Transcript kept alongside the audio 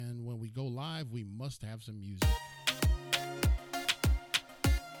go live, we must have some music.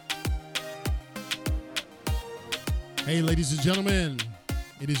 Hey, ladies and gentlemen,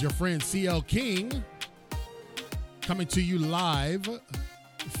 it is your friend CL King coming to you live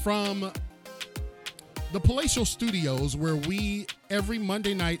from the Palatial Studios, where we every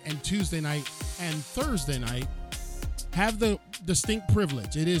Monday night and Tuesday night and Thursday night have the distinct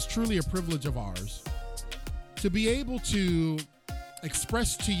privilege. It is truly a privilege of ours to be able to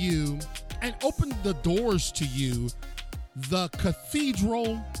express to you and open the doors to you the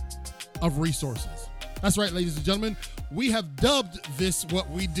cathedral of resources. That's right, ladies and gentlemen. We have dubbed this, what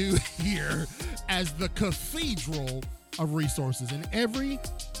we do here, as the cathedral of resources. And every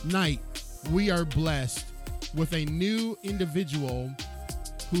night we are blessed with a new individual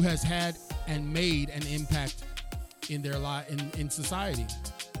who has had and made an impact in their life, in society.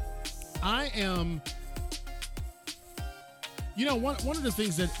 I am, one of the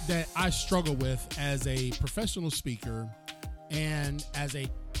things that I struggle with as a professional speaker and as a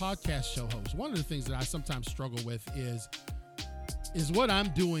podcast show host, one of the things that I sometimes struggle with is what I'm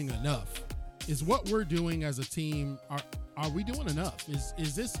doing enough? Is what we're doing as a team, are we doing enough?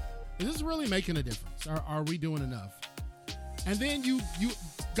 Is this really making a difference? Are we doing enough? And then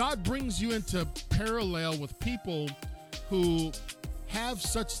God brings you into parallel with people who have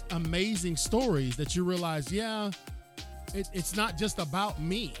such amazing stories that you realize, it's not just about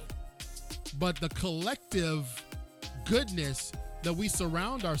me, but the collective goodness that we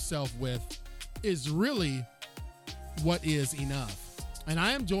surround ourselves with is really what is enough. And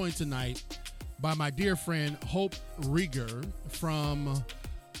I am joined tonight by my dear friend Hope Rieger from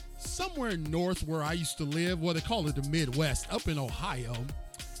somewhere north where I used to live. Well, they call it the Midwest, up in Ohio.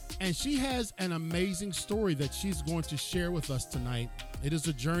 And she has an amazing story that she's going to share with us tonight. It is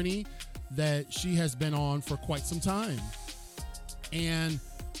a journey that she has been on for quite some time. And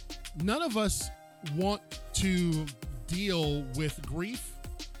none of us want to deal with grief,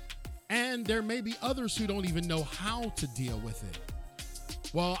 and there may be others who don't even know how to deal with it.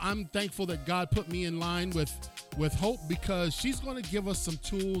 Well, I'm thankful that God put me in line with Hope, because she's going to give us some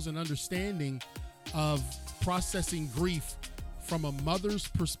tools and understanding of processing grief from a mother's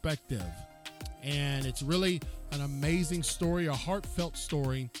perspective. And it's really an amazing story, a heartfelt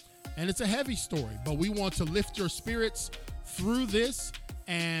story, and it's a heavy story, but we want to lift your spirits through this.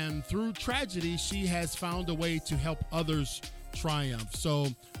 And through tragedy, she has found a way to help others triumph. So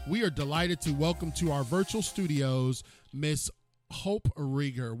we are delighted to welcome to our virtual studios, Miss Hope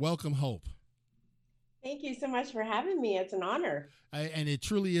Rieger. Welcome, Hope. Thank you so much for having me. It's an honor. And it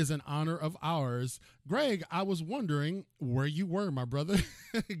truly is an honor of ours. Greg, I was wondering where you were, my brother.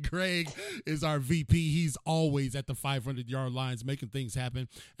 Greg is our VP. He's always at the 500-yard lines making things happen.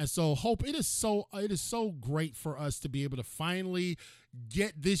 And so, Hope, it is so great for us to be able to finally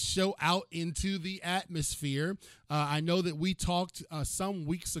get this show out into the atmosphere. I know that we talked some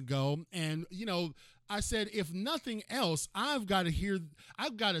weeks ago, and, I said, if nothing else, I've got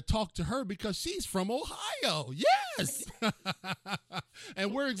to talk to her because she's from Ohio. Yes.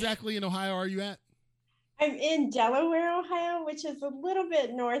 And where exactly in Ohio are you at? I'm in Delaware, Ohio, which is a little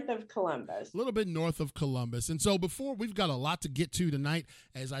bit north of Columbus. A little bit north of Columbus. And so we've got a lot to get to tonight.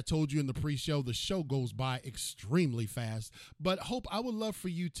 As I told you in the pre-show, the show goes by extremely fast. But Hope, I would love for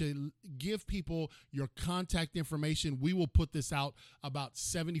you to give people your contact information. We will put this out about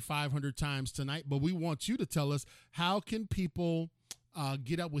 7,500 times tonight, but we want you to tell us, how can people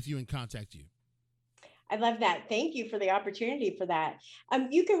get up with you and contact you? I love that. Thank you for the opportunity for that.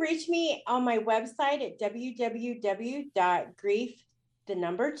 You can reach me on my website at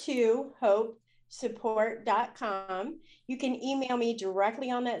www.grief2hopesupport.com. You can email me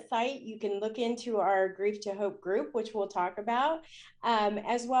directly on that site. You can look into our Grief to Hope group, which we'll talk about,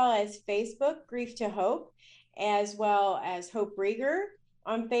 as well as Facebook, Grief to Hope, as well as Hope Rieger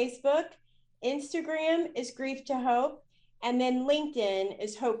on Facebook. Instagram is Grief to Hope, and then LinkedIn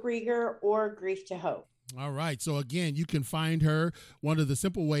is Hope Rieger or Grief to Hope. All right. So again, you can find her. One of the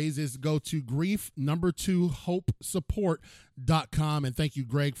simple ways is go to grief2hopesupport.com. And thank you,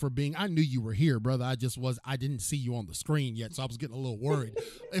 Greg, for being, I knew you were here, brother. I didn't see you on the screen yet. So I was getting a little worried.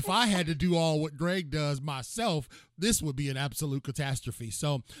 If I had to do all what Greg does myself, this would be an absolute catastrophe.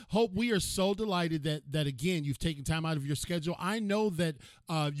 So Hope, we are so delighted that again, you've taken time out of your schedule. I know that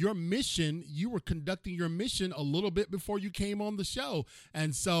your mission, you were conducting your mission a little bit before you came on the show.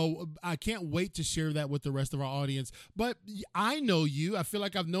 And so I can't wait to share that with the rest of our audience. But I know you. I feel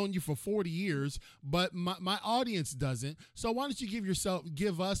like I've known you for 40 years, but my audience doesn't. So why don't you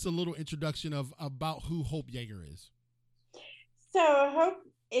give us a little introduction about who Hope Yeager is? So Hope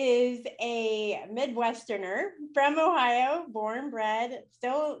is a Midwesterner from Ohio, born, bred,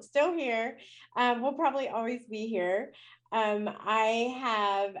 still here. Will probably always be here.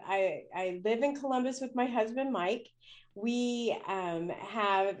 I live in Columbus with my husband, Mike. He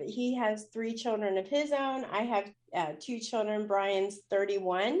has 3 children of his own. I have 2 children. Brian's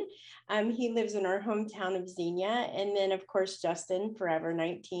 31. He lives in our hometown of Xenia. And then, of course, Justin, forever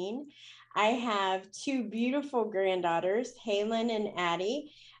 19. I have 2 beautiful granddaughters, Halen and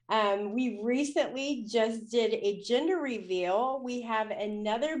Addie. We recently just did a gender reveal. We have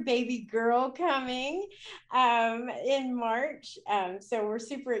another baby girl coming in March. So we're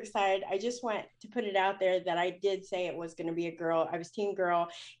super excited. I just want to put it out there that I did say it was going to be a girl. I was team girl,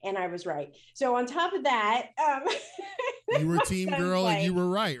 and I was right. So on top of that, you were team girl and you were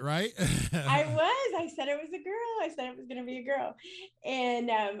right? I was. I said it was a girl. I said it was going to be a girl. And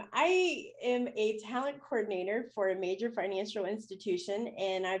I am a talent coordinator for a major financial institution,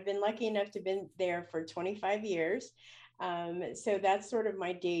 and I've been lucky enough to have been there for 25 years. So that's sort of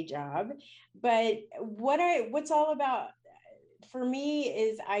my day job. But what's all about for me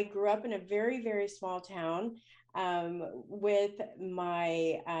is I grew up in a very, very small town with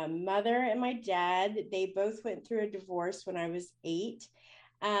my mother and my dad. They both went through a divorce when I was 8.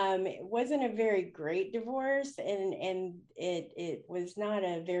 It wasn't a very great divorce, and it was not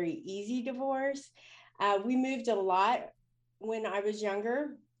a very easy divorce. We moved a lot when I was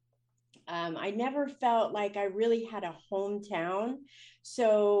younger. I never felt like I really had a hometown.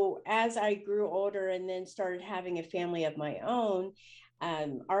 So as I grew older and then started having a family of my own,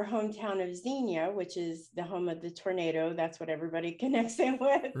 our hometown of Xenia, which is the home of the tornado, that's what everybody connects it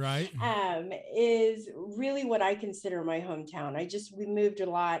with, right? Is really what I consider my hometown. We moved a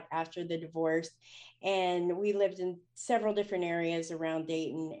lot after the divorce, and we lived in several different areas around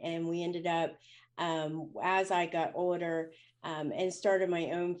Dayton, and we ended up, as I got older and started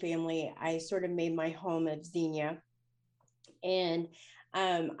my own family, I sort of made my home of Xenia. And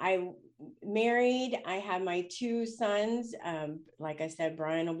I married. I have my 2 sons. Like I said,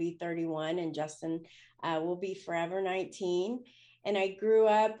 Brian will be 31 and Justin will be forever 19. And I grew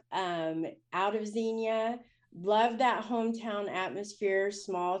up out of Xenia, loved that hometown atmosphere,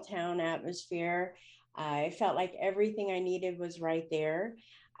 small town atmosphere. I felt like everything I needed was right there.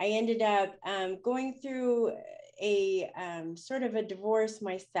 I ended up going through a sort of a divorce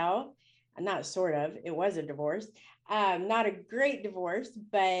myself. Not sort of, it was a divorce. Not a great divorce,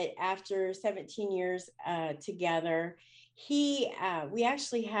 but after 17 years together, we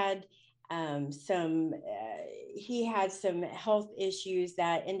actually had he had some health issues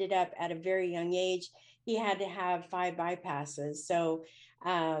that ended up at a very young age. He had to have 5 bypasses. So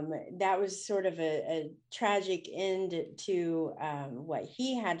that was sort of a tragic end to what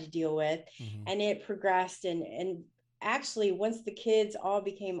he had to deal with. Mm-hmm. And it progressed. And actually, once the kids all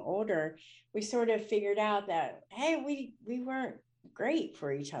became older, we sort of figured out that, hey, we weren't great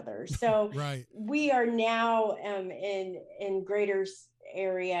for each other. So right. We are now in greater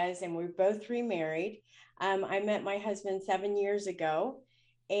areas, and we're both remarried. I met my husband 7 years ago,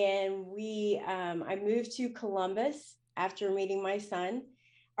 and I moved to Columbus after meeting my husband,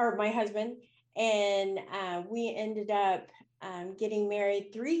 and we ended up getting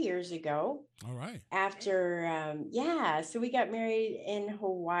married 3 years ago. All right. After, so we got married in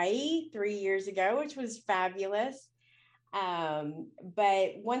Hawaii 3 years ago, which was fabulous.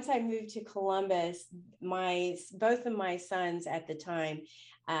 But once I moved to Columbus, both of my sons at the time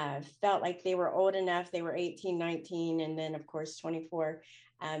felt like they were old enough. They were 18, 19, and then of course 24,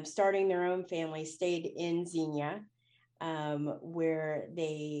 starting their own family, stayed in Xenia, where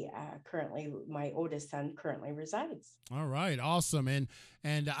my oldest son currently resides. All right. Awesome. And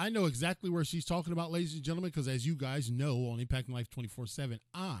I know exactly where she's talking about, ladies and gentlemen, because as you guys know on Impacting Life 24/7,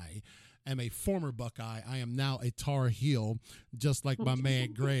 I am a former Buckeye. I am now a Tar Heel, just like my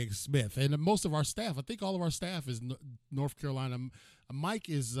man Greg Smith. And most of our staff, I think all of our staff is North Carolina. Mike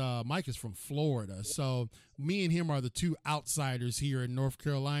is from Florida, so me and him are the 2 outsiders here in North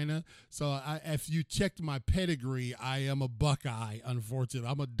Carolina. So if you checked my pedigree, I am a Buckeye. Unfortunately,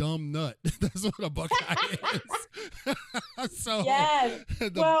 I'm a dumb nut. That's what a Buckeye is. So yes.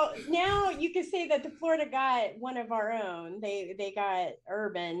 Well, now you can say that the Florida got one of our own. They got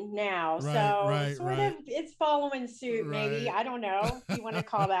Urban now, right, so of it's following suit. Right. Maybe, I don't know if you want to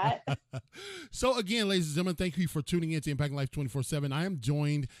call that. So again, ladies and gentlemen, thank you for tuning in to Impacting Life 24/7. I am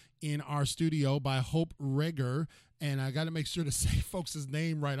joined in our studio by Hope Reger, and I got to make sure to say folks'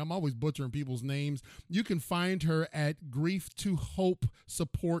 name right. I'm always butchering people's names. You can find her at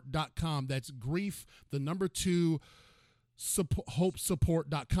grief2hopesupport.com. That's grief, the number 2,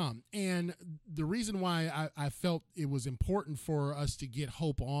 hopesupport.com. And the reason why I felt it was important for us to get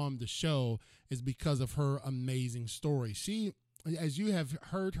Hope on the show is because of her amazing story. She, as you have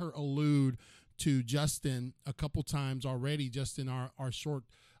heard her allude to Justin a couple times already, just in our short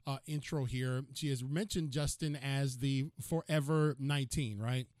intro here, she has mentioned Justin as the Forever 19,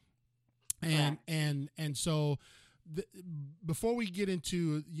 right? And so before we get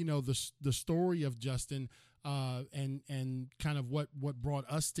into, you know, the story of Justin, and kind of what brought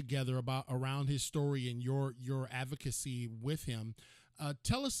us together around his story and your advocacy with him,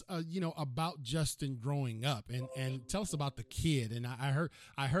 tell us about Justin growing up, and tell us about the kid. And I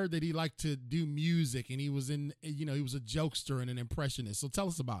heard that he liked to do music, and he was he was a jokester and an impressionist. So tell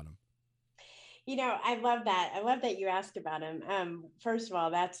us about him. I love that. I love that you asked about him. First of all,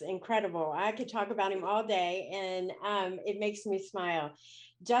 that's incredible. I could talk about him all day, and it makes me smile.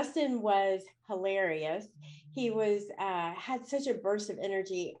 Justin was hilarious. He was had such a burst of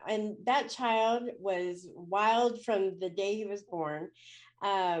energy, and that child was wild from the day he was born.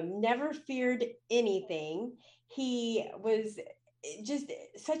 Never feared anything. He was just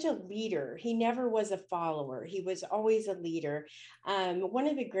such a leader. He never was a follower. He was always a leader. One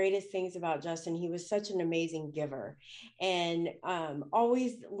of the greatest things about Justin, he was such an amazing giver, and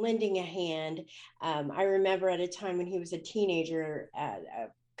always lending a hand. I remember at a time when he was a teenager, a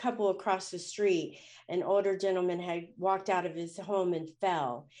couple across the street, an older gentleman had walked out of his home and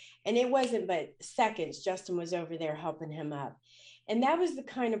fell. And it wasn't but seconds, Justin was over there helping him up. And that was the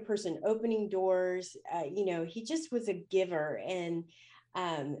kind of person opening doors. He just was a giver, and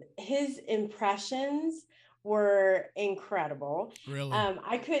his impressions were incredible. Really?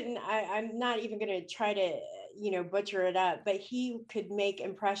 I'm not even going to try to, butcher it up, but he could make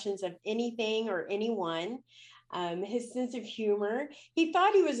impressions of anything or anyone. His sense of humor, he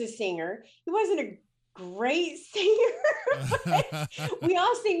thought he was a singer. He wasn't a great singer. We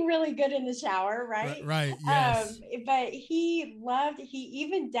all sing really good in the shower, right? Right. Yes. But he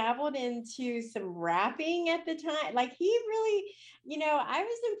even dabbled into some rapping at the time. Like, he really, I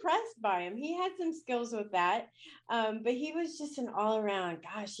was impressed by him. He had some skills with that. But he was just an all around,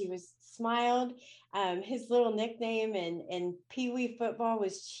 gosh, he was smiled. His little nickname in Pee Wee football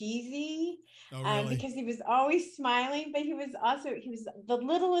was Cheesy. Oh, really? Because he was always smiling, but he was the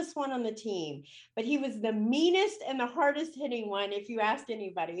littlest one on the team, but he was the meanest and the hardest hitting one, if you asked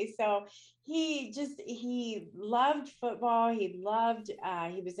anybody. So he loved football. He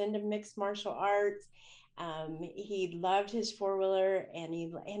was into mixed martial arts. He loved his four-wheeler, and he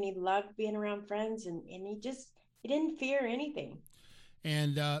loved being around friends, and he didn't fear anything.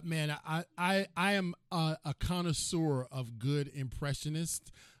 And man, I am a connoisseur of good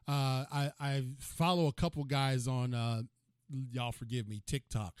impressionists. I follow a couple guys on y'all forgive me,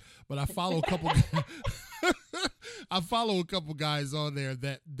 TikTok, but I follow a couple guys on there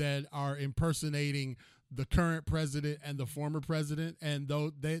that are impersonating the current president and the former president, and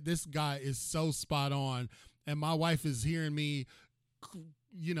this guy is so spot on, and my wife is hearing me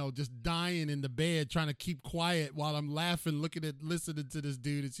just dying in the bed trying to keep quiet while I'm laughing, listening to this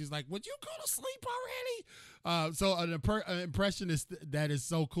dude. And she's like, would you go to sleep already? So an impressionist, that is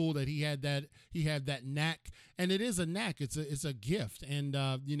so cool that he had that knack, and it is a knack. It's a gift. And,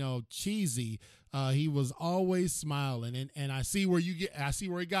 Cheesy, he was always smiling, and I see where he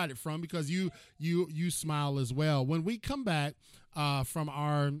got it from, because you smile as well. When we come back, from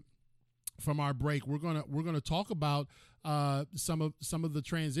our break, we're going to talk about some of the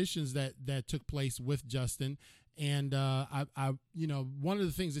transitions that took place with Justin. And one of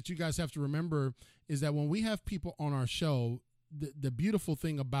the things that you guys have to remember is that when we have people on our show, the beautiful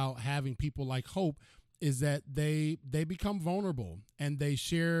thing about having people like Hope is that they become vulnerable, and they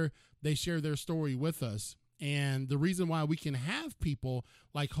share their story with us. And the reason why we can have people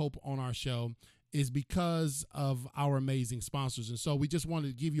like Hope on our show is because of our amazing sponsors. And so we just wanted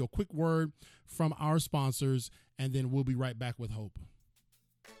to give you a quick word from our sponsors, and then we'll be right back with Hope.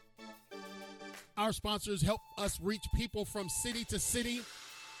 Our sponsors help us reach people from city to city,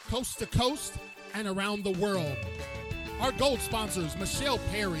 coast to coast, and around the world. Our gold sponsors, Michelle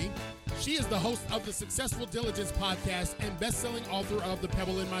Perry. She is the host of the Successful Diligence podcast and best-selling author of The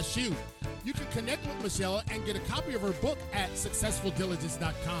Pebble in My Shoe. You can connect with Michelle and get a copy of her book at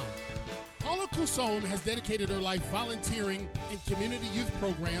successfuldiligence.com. Paula Cousson has dedicated her life volunteering in community youth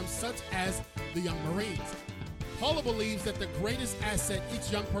programs such as the Young Marines. Paula believes that the greatest asset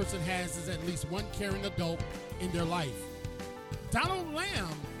each young person has is at least one caring adult in their life. Donald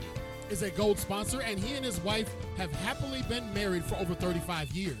Lamb is a gold sponsor, and he and his wife have happily been married for over 35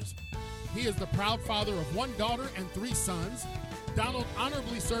 years. He is the proud father of one daughter and 3 sons. Donald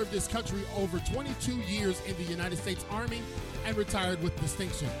honorably served his country over 22 years in the United States Army and retired with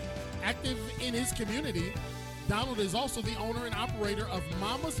distinction. Active in his community, Donald is also the owner and operator of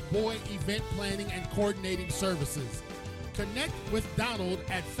Mama's Boy Event Planning and Coordinating Services. Connect with Donald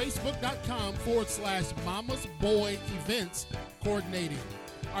at facebook.com/Mama's Boy Events Coordinating.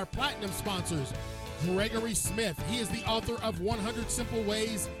 Our platinum sponsors, Gregory Smith. He is the author of 100 Simple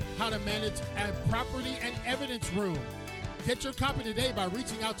Ways How to Manage a Property and Evidence Room. Get your copy today by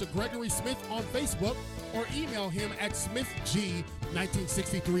reaching out to Gregory Smith on Facebook or email him at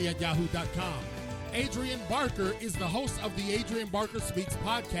smithg1963@yahoo.com. Adrian Barker is the host of the Adrian Barker Speaks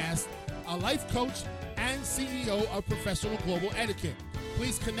podcast, a life coach and CEO of Professional Global Etiquette.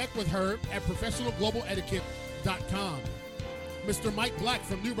 Please connect with her at professionalglobaletiquette.com. Mr. Mike Black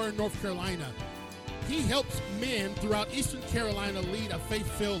from New Bern, North Carolina. He helps men throughout Eastern Carolina lead a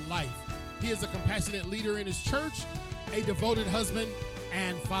faith-filled life. He is a compassionate leader in his church, a devoted husband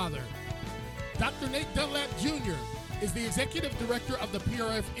and father. Dr. Nate Dunlap Jr. is the executive director of the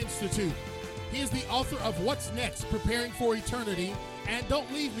PRF Institute. He is the author of What's Next? Preparing for Eternity and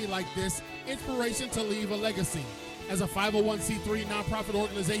Don't Leave Me Like This, Inspiration to Leave a Legacy. As a 501c3 nonprofit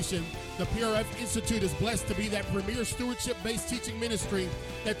organization, the PRF Institute is blessed to be that premier stewardship-based teaching ministry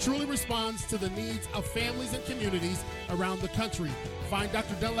that truly responds to the needs of families and communities around the country. Find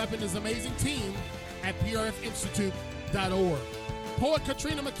Dr. Dunlap and his amazing team at prfinstitute.org. Poet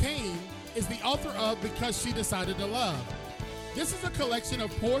Katrina McCain is the author of Because She Decided to Love. This is a collection of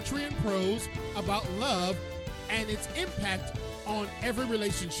poetry and prose about love and its impact on every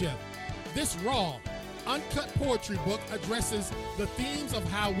relationship. This raw, uncut poetry book addresses the themes of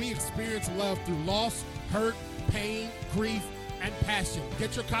how we experience love through loss, hurt, pain, grief, and passion.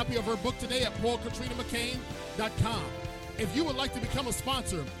 Get your copy of her book today at poetkatrina.mccain.com. If you would like to become a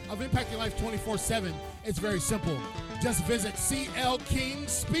sponsor of Impacting Life 24/7, it's very simple. Just visit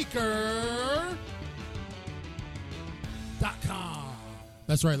clkingspeaker.com.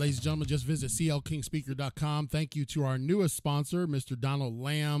 That's right, ladies and gentlemen. Just visit clkingspeaker.com. Thank you to our newest sponsor, Mr. Donald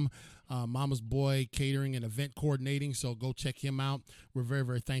Lamb, Mama's Boy Catering and Event Coordinating. So go check him out. We're very,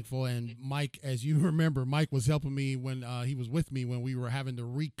 very thankful. And Mike, as you remember, Mike was helping me when he was with me when we were having to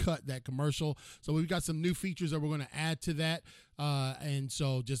recut that commercial. So we've got some new features that we're going to add to that. And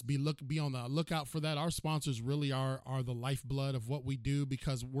so just be on the lookout for that. Our sponsors really are the lifeblood of what we do,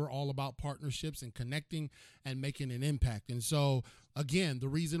 because we're all about partnerships and connecting and making an impact. And so, again, the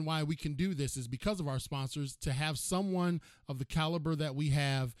reason why we can do this is because of our sponsors. To have someone of the caliber that we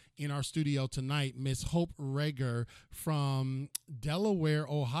have in our studio tonight, Miss Hope Reger from Delaware,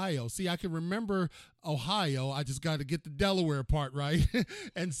 Ohio. See, I can remember Ohio. I just got to get the Delaware part right.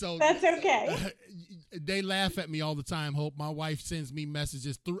 And so that's okay. They laugh at me all the time, Hope. My wife sends me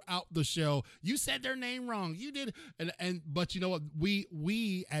messages throughout the show. You said their name wrong. You did. But you know what? We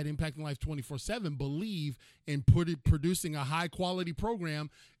at Impacting Life 24/7 believe in producing a high quality program.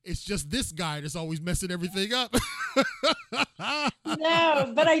 It's just this guy that's always messing everything up.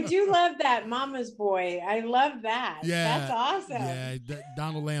 No, but I do love that Mama's Boy. I love that. Yeah, that's awesome. Yeah,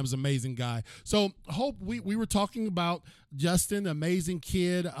 Donald Lamb's an amazing guy. So, Hope, we were talking about Justin, amazing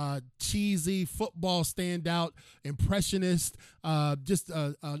kid, cheesy football standout, impressionist, just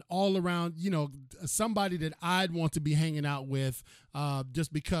an all around, somebody that I'd want to be hanging out with,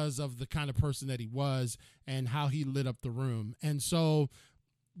 just because of the kind of person that he was and how he lit up the room. And so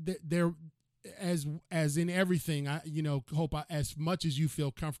there, as in everything, Hope, as much as you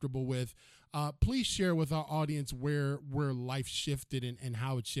feel comfortable with, please share with our audience where life shifted and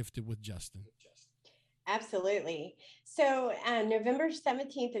how it shifted with Justin. Absolutely. So November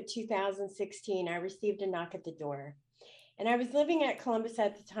 17th of 2016, I received a knock at the door. And I was living at Columbus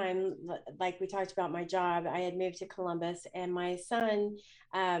at the time. Like we talked about my job, I had moved to Columbus, and my son,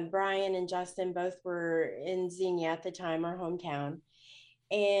 Brian and Justin, both were in Xenia at the time, our hometown.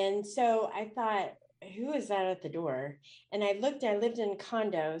 And so I thought, who is that at the door? And I lived in a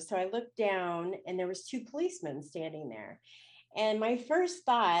condo. So I looked down, and there was 2 policemen standing there. And my first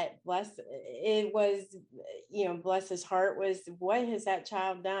thought, bless his heart, was, what has that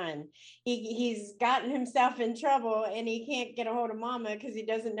child done? He's gotten himself in trouble, and he can't get a hold of Mama because he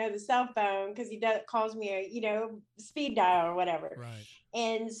doesn't know the cell phone, because he calls me a speed dial or whatever. Right.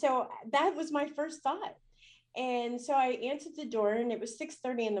 And so that was my first thought. And so I answered the door, and it was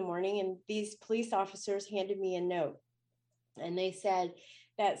 6:30 in the morning, and these police officers handed me a note, and they said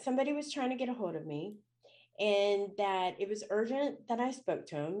that somebody was trying to get a hold of me, and that it was urgent that I spoke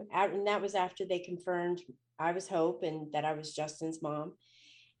to him. And that was after they confirmed I was Hope and that I was Justin's mom.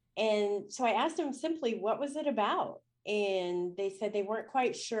 And so I asked them simply, what was it about? And they said they weren't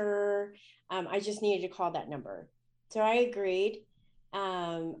quite sure. I just needed to call that number. So I agreed.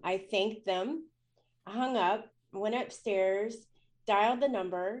 I thanked them. I hung up, went upstairs, dialed the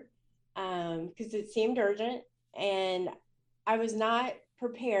number because it seemed urgent. And I was not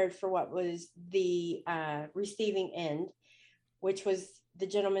prepared for what was the receiving end, which was the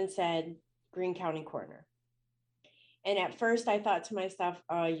gentleman said, Greene County Coroner. And at first I thought to myself,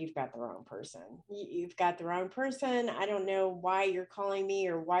 oh, you've got the wrong person. You've got the wrong person. I don't know why you're calling me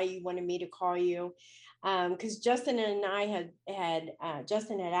or why you wanted me to call you. Because Justin and I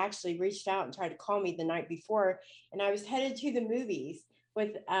Justin had actually reached out and tried to call me the night before, and I was headed to the movies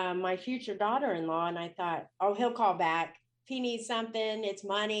with my future daughter-in-law, and I thought, oh, he'll call back if he needs something. It's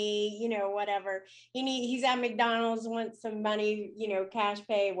money, whatever. He's at McDonald's, wants some money, cash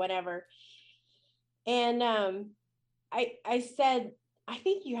pay, whatever. And I said, I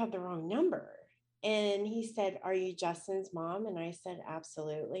think you have the wrong number. And he said, are you Justin's mom? And I said,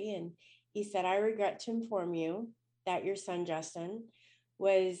 absolutely. And he said, I regret to inform you that your son, Justin,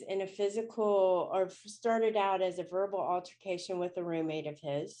 was in a physical or started out as a verbal altercation with a roommate of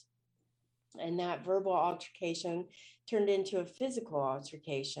his. And that verbal altercation turned into a physical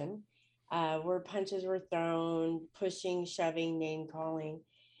altercation where punches were thrown, pushing, shoving, name calling.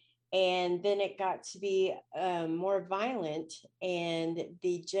 And then it got to be more violent. And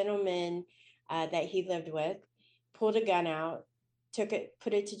the gentleman that he lived with pulled a gun out, took it,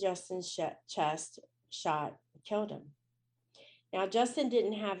 put it to Justin's chest, shot, killed him. Now, Justin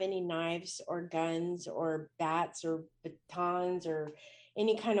didn't have any knives or guns or bats or batons or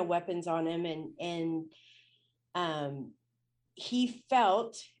any kind of weapons on him. And he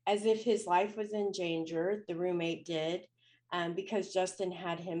felt as if his life was in danger, the roommate did, because Justin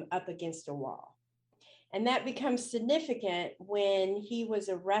had him up against a wall. And that becomes significant when he was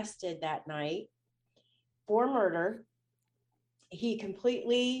arrested that night for murder. He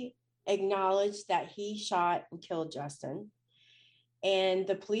completely acknowledged that he shot and killed Justin. And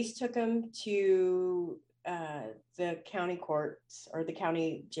the police took him to the county courts or the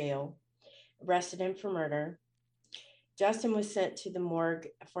county jail, arrested him for murder. Justin was sent to the morgue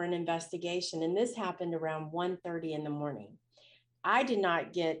for an investigation, and this happened around 1:30 in the morning. I did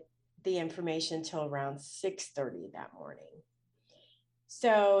not get the information until around 6:30 that morning.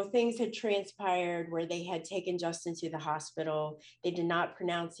 So things had transpired where they had taken Justin to the hospital. They did not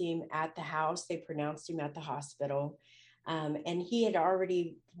pronounce him at the house. They pronounced him at the hospital. And he had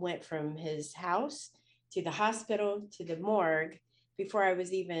already went from his house to the hospital to the morgue before I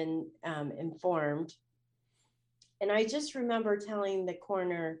was even informed. And I just remember telling the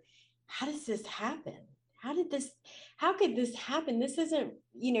coroner, how does this happen? How could this happen? This isn't,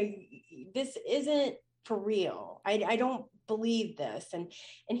 this isn't for real. I don't believe this. And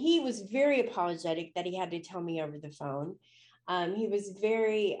he was very apologetic that he had to tell me over the phone. He was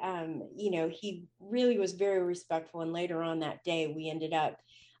very, he really was very respectful. And later on that day, we ended up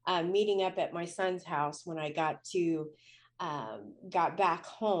meeting up at my son's house when I got back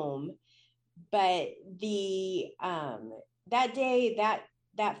home. But that day,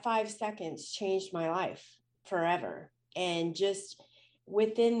 that 5 seconds changed my life forever. And just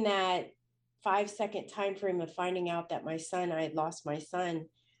within that 5-second time frame of finding out that I had lost my son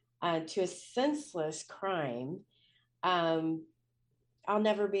to a senseless crime, I'll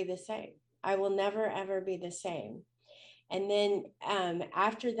never be the same. I will never, ever be the same. And then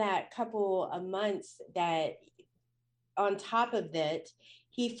after that couple of months, that on top of that,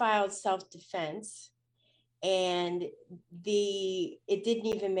 he filed self-defense, and it didn't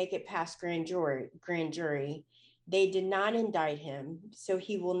even make it past grand jury. They did not indict him, so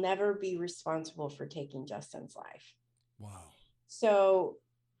he will never be responsible for taking Justin's life. Wow. So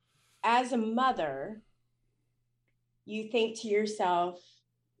as a mother, you think to yourself,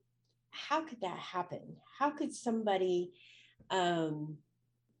 how could that happen? How could somebody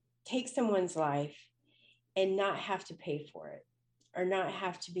take someone's life and not have to pay for it, or not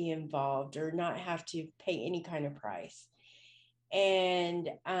have to be involved, or not have to pay any kind of price? And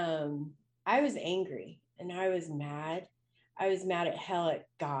I was angry, and I was mad. I was mad at hell at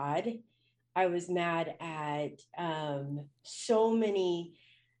God. I was mad at so many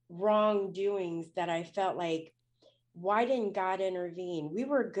wrongdoings that I felt like, why didn't God intervene? We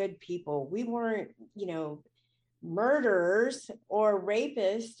were good people. We weren't, murderers or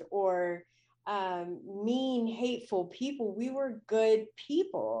rapists or mean, hateful people. We were good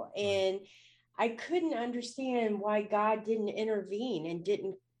people. And I couldn't understand why God didn't intervene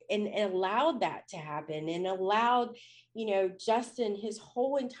and allowed that to happen, and allowed, Justin, his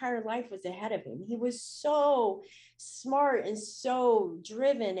whole entire life was ahead of him. He was so smart and so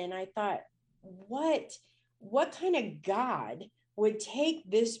driven. And I thought, what kind of God would take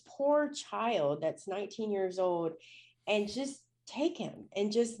this poor child that's 19 years old and just take him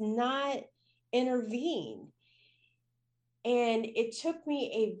and just not intervene. And it took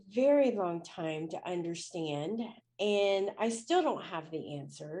me a very long time to understand, and I still don't have the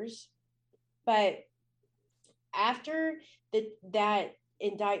answers. But after that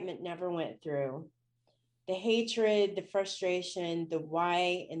indictment never went through, the hatred, the frustration, the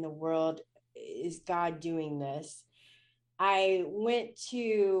why in the world is God doing this? I went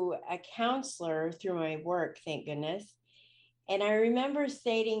to a counselor through my work, thank goodness. And I remember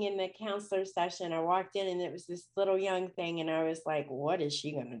stating in the counselor session, I walked in and it was this little young thing. And I was like, what is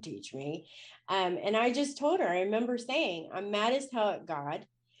she going to teach me? And I just told her, I remember saying, I'm mad as hell at God.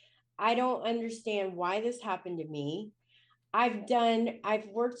 I don't understand why this happened to me. I've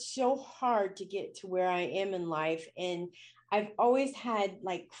worked so hard to get to where I am in life. And I've always had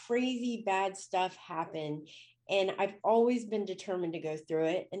like crazy bad stuff happen. And I've always been determined to go through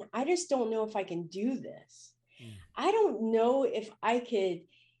it. And I just don't know if I can do this. I don't know if I could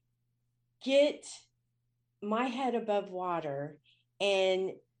get my head above water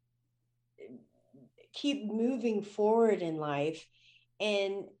and keep moving forward in life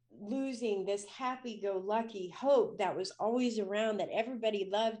and losing this happy-go-lucky hope that was always around, that everybody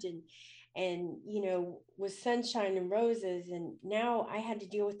loved and you know, was sunshine and roses. And now I had to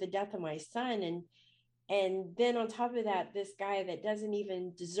deal with the death of my son, and then on top of that, this guy that doesn't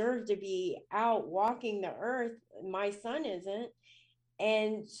even deserve to be out walking the earth, my son isn't.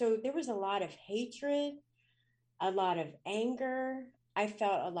 And so there was a lot of hatred, a lot of anger. I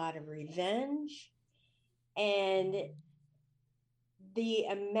felt a lot of revenge. And the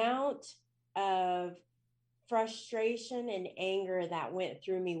amount of frustration and anger that went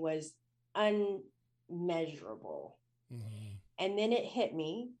through me was unmeasurable. Mm-hmm. And then it hit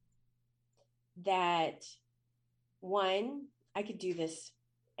me that, one, I could do this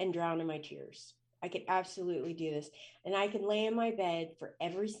and drown in my tears. I could absolutely do this. And I could lay in my bed for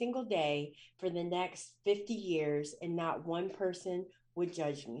every single day for the next 50 years and not one person would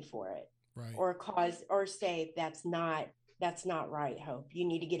judge me for it. Right. Or cause or say that's not right, Hope. You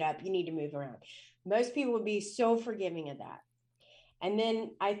need to get up, you need to move around. Most people would be so forgiving of that. And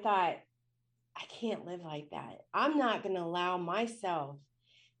then I thought, I can't live like that. I'm not going to allow myself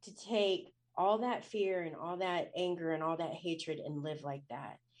to take all that fear and all that anger and all that hatred and live like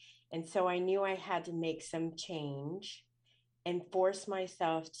that. And so I knew I had to make some change and force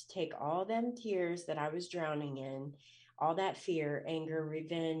myself to take all them tears that I was drowning in, all that fear, anger,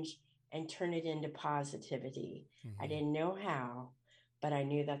 revenge, and turn it into positivity. Mm-hmm. I didn't know how, but I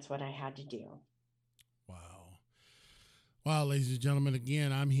knew that's what I had to do. Wow, ladies and gentlemen,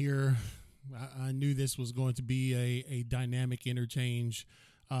 again, I'm here. I knew this was going to be a dynamic interchange.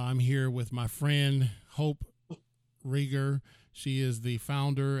 I'm here with my friend, Hope Reger. She is the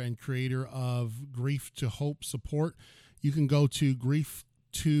founder and creator of Grief to Hope Support. You can go to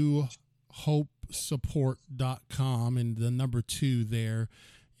grieftohopesupport.com and the number 2 there.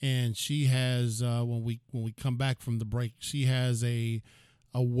 And she has, when we come back from the break, she has a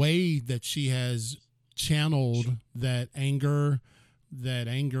way that she has channeled that anger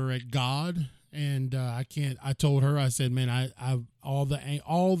at God. And I told her, I said, man, I all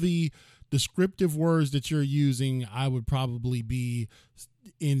the descriptive words that you're using, I would probably be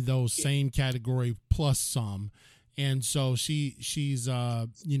in those same category plus some. And so she's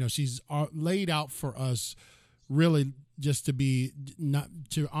laid out for us really just to be, not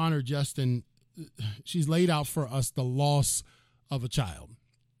to honor Justin. She's laid out for us the loss of a child.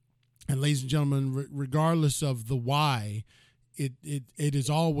 And ladies and gentlemen, regardless of the why, it is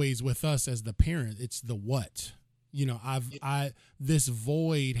always with us as the parent. It's the what. You know, this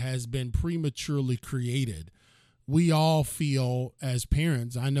void has been prematurely created. We all feel as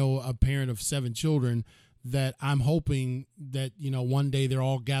parents, I know a parent of 7 children, that I'm hoping that, you know, one day they're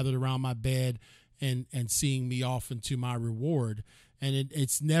all gathered around my bed and seeing me off into my reward. And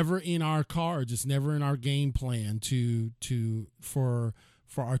it's never in our cards. It's never in our game plan for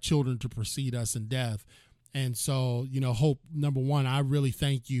our children to precede us in death. And so, you know, Hope, number one, I really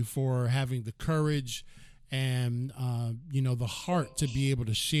thank you for having the courage and, the heart to be able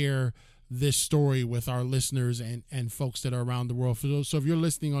to share this story with our listeners and folks that are around the world. So if you're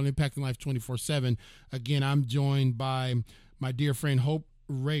listening on Impacting Life 24/7, again, I'm joined by my dear friend, Hope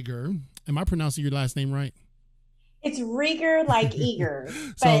Reger. Am I pronouncing your last name right? It's Rieger like eager,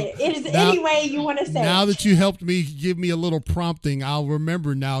 but So it is now, any way you want to say now it. that you helped me give me a little prompting, I'll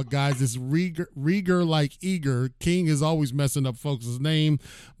remember now, guys. It's Rieger like eager. King is always messing up folks' name,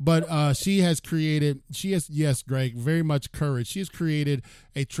 but yes, Greg, very much courage. She has created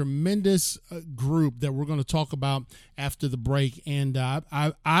a tremendous group that we're going to talk about after the break, and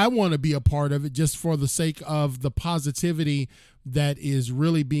I want to be a part of it just for the sake of the positivity that is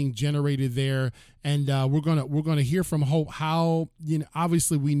really being generated there. And we're gonna hear from Hope how,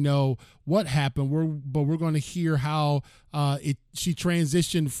 obviously we know what happened, but we're going to hear how she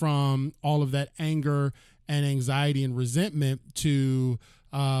transitioned from all of that anger and anxiety and resentment to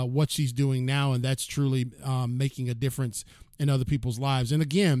what she's doing now, and that's truly making a difference in other people's lives. And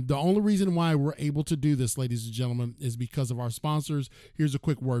again, the only reason why we're able to do this, ladies and gentlemen, is because of our sponsors. Here's a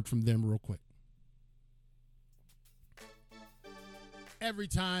quick word from them real quick. Every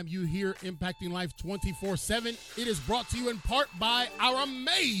time you hear Impacting Life 24/7, it is brought to you in part by our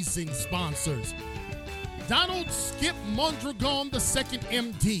amazing sponsors. Donald Skip Mondragon II,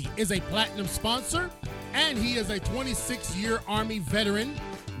 MD, is a platinum sponsor, and he is a 26-year Army veteran,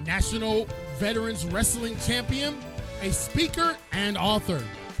 National Veterans Wrestling Champion, a speaker, and author.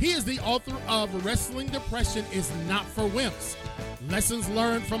 He is the author of Wrestling Depression is Not for Wimps, Lessons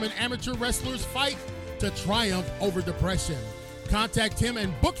Learned from an Amateur Wrestler's Fight to Triumph Over Depression. Contact him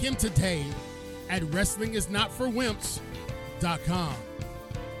and book him today at WrestlingIsNotForWimps.com.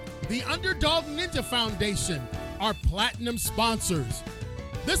 The Underdog Ninja Foundation are platinum sponsors.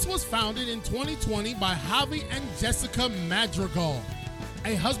 This was founded in 2020 by Javi and Jessica Madrigal,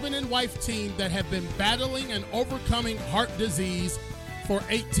 a husband and wife team that have been battling and overcoming heart disease for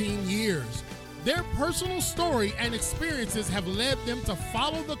 18 years. Their personal story and experiences have led them to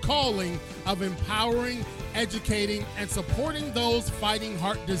follow the calling of empowering, educating, and supporting those fighting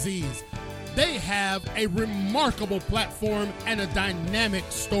heart disease. They have a remarkable platform and a dynamic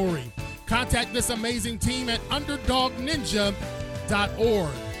story. Contact this amazing team at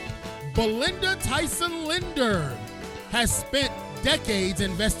underdogninja.org. Belinda Tyson Linder has spent decades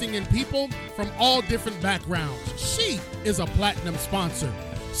investing in people from all different backgrounds. She is a platinum sponsor.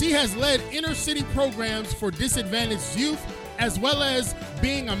 She has led inner city programs for disadvantaged youth, as well as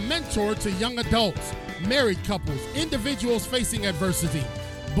being a mentor to young adults, married couples, individuals facing adversity.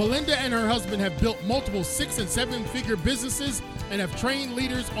 Belinda and her husband have built multiple 6- and 7-figure businesses and have trained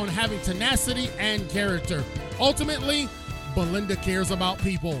leaders on having tenacity and character. Ultimately, Belinda cares about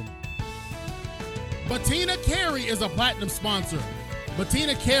people. Bettina Carey is a platinum sponsor.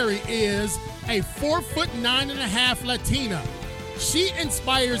 Bettina Carey is a 4'9.5" Latina. She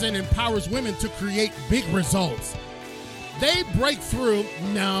inspires and empowers women to create big results. They break through,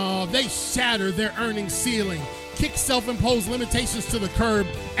 they shatter their earnings ceiling, kick self-imposed limitations to the curb,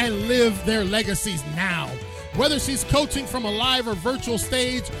 and live their legacies now. Whether she's coaching from a live or virtual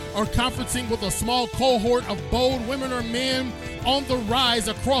stage or conferencing with a small cohort of bold women or men on the rise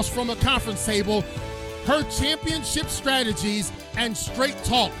across from a conference table, her championship strategies and straight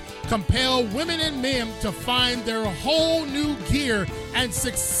talk compel women and men to find their whole new gear and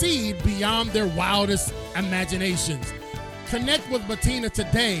succeed beyond their wildest imaginations. Connect with Bettina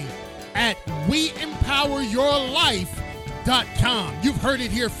today at WeEmpowerYourLife.com. You've heard it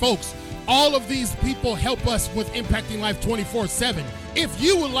here, folks. All of these people help us with Impacting Life 24/7. If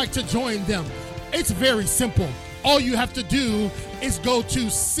you would like to join them, it's very simple. All you have to do is go to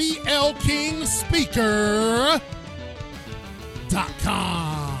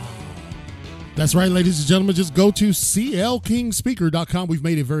CLKingspeaker.com. That's right, ladies and gentlemen. Just go to CLKingspeaker.com. We've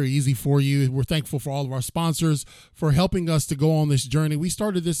made it very easy for you. We're thankful for all of our sponsors for helping us to go on this journey. We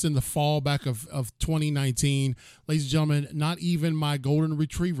started this in the fall back of 2019. Ladies and gentlemen, not even my golden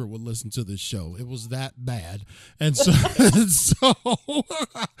retriever would listen to this show. It was that bad. And so,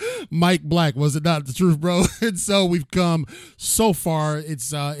 Mike Black, was it not the truth, bro? And so we've come so far.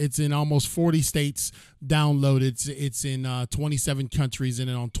 It's in almost 40 states downloaded. It's in 27 countries and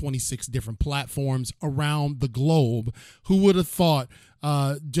on 26 different platforms around the globe. Who would have thought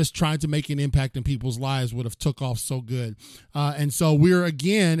just trying to make an impact in people's lives would have took off so good? And so we're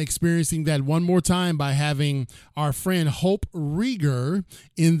again experiencing that one more time by having our friend Hope Rieger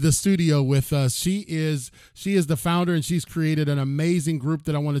in the studio with us. She is the founder, and she's created an amazing group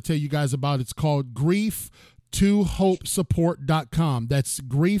that I want to tell you guys about. It's called Grief2HopeSupport.com. That's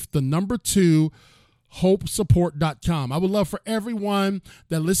grief, the number 2, hopesupport.com. I would love for everyone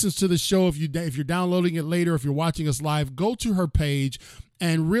that listens to the show, if you're downloading it later, if you're watching us live, go to her page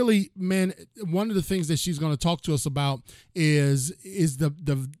And really, man, one of the things that she's going to talk to us about is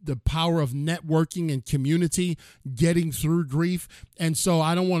the power of networking and community, getting through grief. And so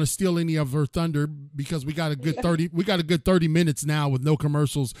I don't want to steal any of her thunder because we got a good 30 minutes now with no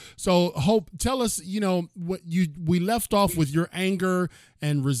commercials. So Hope, tell us, we left off with your anger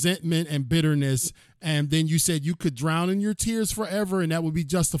and resentment and bitterness, and then you said you could drown in your tears forever and that would be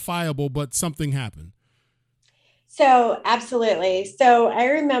justifiable, but something happened. So absolutely. So I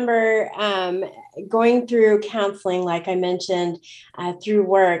remember going through counseling, like I mentioned, through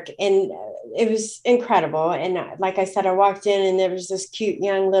work, and it was incredible. And like I said, I walked in and there was this cute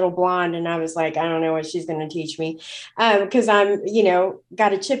young little blonde, and I was like, I don't know what she's going to teach me, because I'm,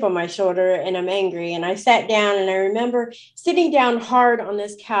 got a chip on my shoulder and I'm angry. And I sat down, and I remember sitting down hard on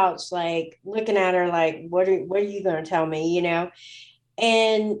this couch, like looking at her, like, what are you going to tell me,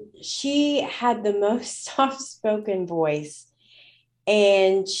 And she had the most soft-spoken voice,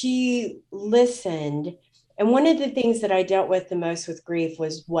 and she listened. And one of the things that I dealt with the most with grief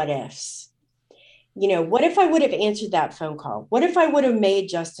was what ifs. What if I would have answered that phone call? What if I would have made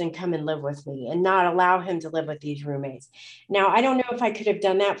Justin come and live with me and not allow him to live with these roommates? Now, I don't know if I could have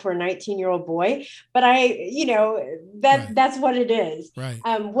done that for a 19-year-old boy, but that's what it is. Right.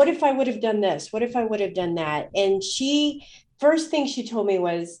 What if I would have done this? What if I would have done that? And first thing she told me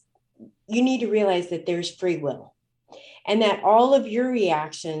was, you need to realize that there's free will, and that all of your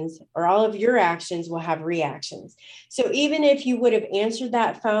reactions or all of your actions will have reactions. So even if you would have answered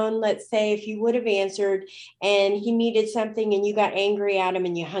that phone, let's say if you would have answered and he needed something and you got angry at him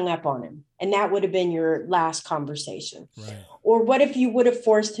and you hung up on him, and that would have been your last conversation. Right. Or what if you would have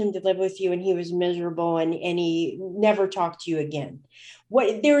forced him to live with you and he was miserable and he never talked to you again?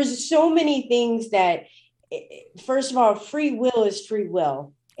 There's so many things that, first of all, free will is free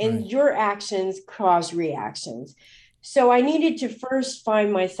will, and right. your actions cause reactions. So I needed to first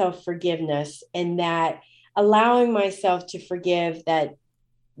find myself forgiveness, and that allowing myself to forgive that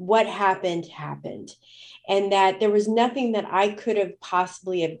what happened, and that there was nothing that I could have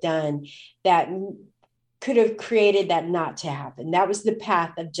possibly have done that could have created that not to happen. That was the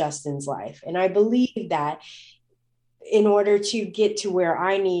path of Justin's life. And I believe that in order to get to where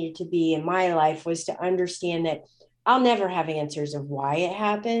I needed to be in my life was to understand that I'll never have answers of why it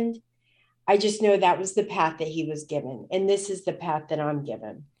happened. I just know that was the path that he was given, and this is the path that I'm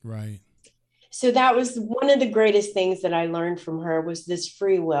given. Right. So that was one of the greatest things that I learned from her, was this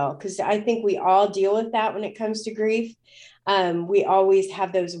free will, because I think we all deal with that when it comes to grief. We always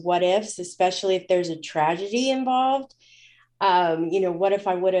have those what ifs, especially if there's a tragedy involved. What if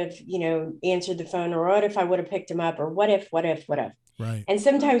I would have, answered the phone, or what if I would have picked him up, or what if. Right. And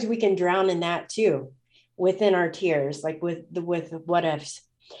sometimes we can drown in that too, within our tears, like with what ifs.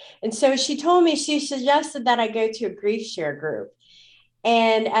 And so she suggested that I go to a grief share group.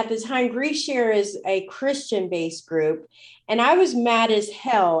 And at the time, Grief Share is a Christian-based group. And I was mad as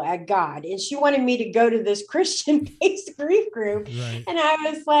hell at God. And she wanted me to go to this Christian-based grief group. Right. And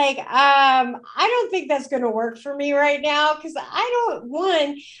I was like, I don't think that's going to work for me right now. Because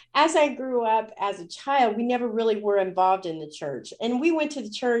as I grew up as a child, we never really were involved in the church. And we went to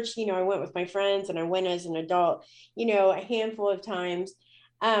the church, I went with my friends, and I went as an adult, a handful of times.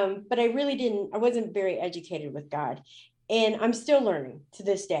 But I wasn't very educated with God. And I'm still learning to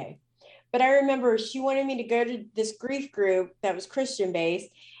this day. But I remember she wanted me to go to this grief group that was Christian based.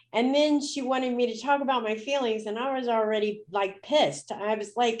 And then she wanted me to talk about my feelings. And I was already like pissed. I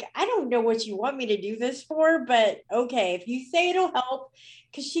was like, I don't know what you want me to do this for, but okay, if you say it'll help.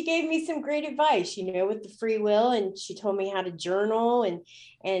 Because she gave me some great advice, with the free will. And she told me how to journal and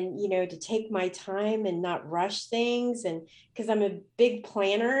to take my time and not rush things. And because I'm a big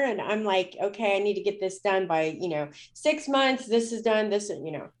planner, and I'm like, okay, I need to get this done by, 6 months. This is done,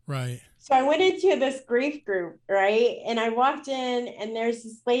 Right. So I went into this grief group, right? And I walked in, and there's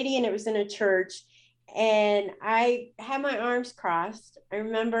this lady, and it was in a church. And I had my arms crossed. I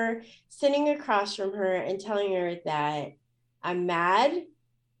remember sitting across from her and telling her that I'm mad.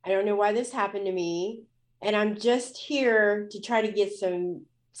 I don't know why this happened to me. And I'm just here to try to get some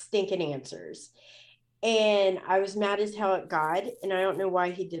stinking answers. And I was mad as hell at God. And I don't know why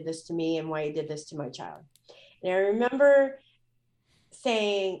he did this to me and why he did this to my child. And I remember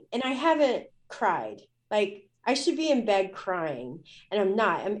saying, and I haven't cried. Like, I should be in bed crying. And I'm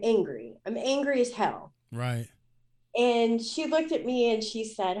not. I'm angry. I'm angry as hell. Right. And she looked at me and she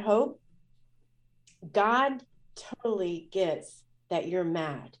said, Hope, God totally gets that you're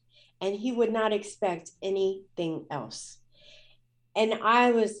mad, and he would not expect anything else. And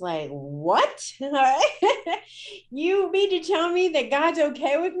I was like, what? You mean to tell me that God's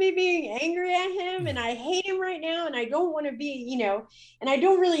okay with me being angry at him and I hate him right now and I don't want to be, and I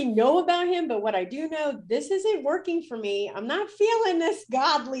don't really know about him, but what I do know, this isn't working for me. I'm not feeling this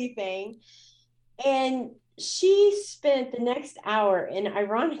godly thing. And she spent the next hour, and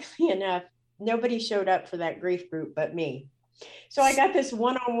ironically enough, nobody showed up for that grief group but me. So I got this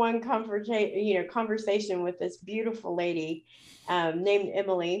one-on-one conversation with this beautiful lady named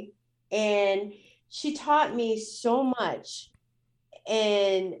Emily, and she taught me so much,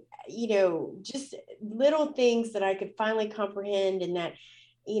 and just little things that I could finally comprehend, and that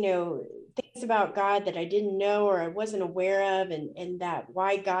things about God that I didn't know or I wasn't aware of, and that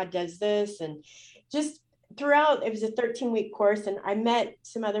why God does this, and just throughout. It was a 13-week course, and I met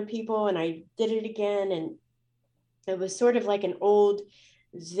some other people, and I did it again, and it was sort of like an old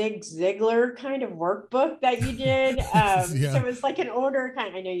Zig Ziglar kind of workbook that you did. Yeah. So it was like an older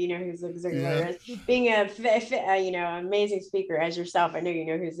kind. I know you know who Zig Ziglar Yeah. is. Being amazing speaker as yourself, I know you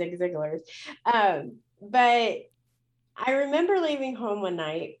know who Zig Ziglar is. But I remember leaving home one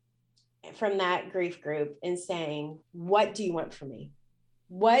night from that grief group and saying, "What do you want from me?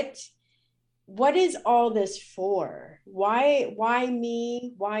 What is all this for? Why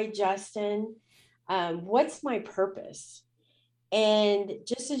me? Why Justin? What's my purpose?" And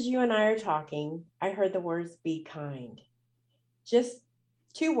just as you and I are talking, I heard the words, "be kind." Just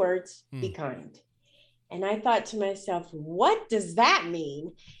 2 words, be kind. And I thought to myself, what does that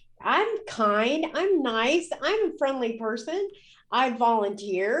mean? I'm kind, I'm nice, I'm a friendly person. I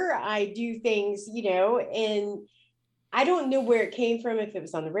volunteer, I do things, and I don't know where it came from, if it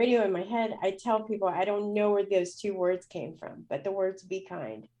was on the radio in my head. I tell people I don't know where those 2 words came from, but the words "be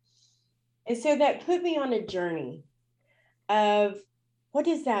kind." And so that put me on a journey of, what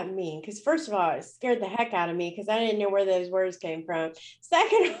does that mean? Because first of all, it scared the heck out of me because I didn't know where those words came from.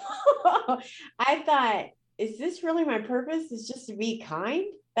 Second of all, I thought, is this really my purpose? Is just to be kind?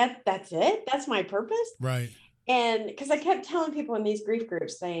 That's it? That's my purpose? Right. And because I kept telling people in these grief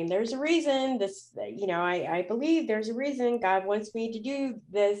groups, saying, there's a reason this, I believe there's a reason God wants me to do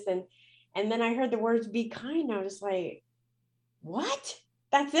this. And then I heard the words "be kind." I was like, what?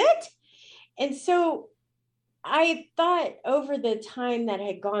 That's it? And so I thought over the time that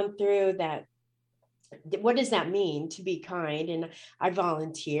had gone through that, what does that mean to be kind? And I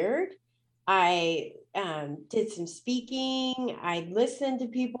volunteered. I did some speaking. I listened to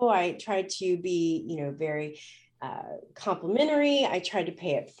people. I tried to be, very complimentary. I tried to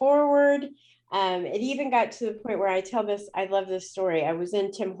pay it forward. It even got to the point where I love this story. I was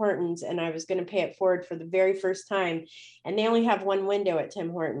in Tim Hortons and I was going to pay it forward for the very first time. And they only have one window at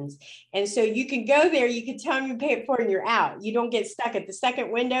Tim Hortons. And so you can go there, you can tell them you pay it forward and you're out. You don't get stuck at the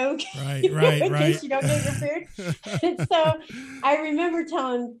second window. Right. In case you don't get your food. And so I remember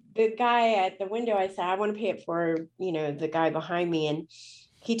telling the guy at the window, I said, I want to pay it for, the guy behind me. And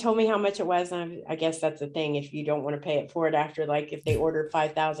he told me how much it was. And I guess that's the thing. If you don't want to pay it forward after, like if they order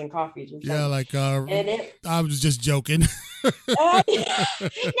 5,000 coffees or something. Yeah, like I was just joking.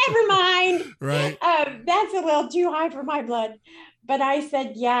 Never mind. Right. That's a little too high for my blood. But I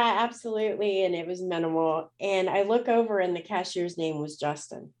said, yeah, absolutely. And it was minimal. And I look over and the cashier's name was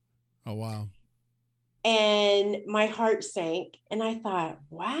Justin. Oh, wow. And my heart sank. And I thought,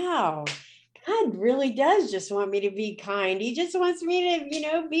 wow, God really does just want me to be kind. He just wants me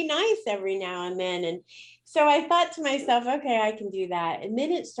to, be nice every now and then. And so I thought to myself, okay, I can do that. And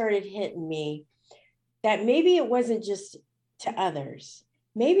then it started hitting me that maybe it wasn't just to others.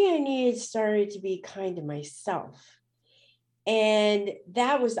 Maybe I started to be kind to myself. And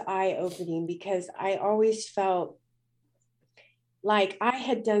that was eye-opening because I always felt like I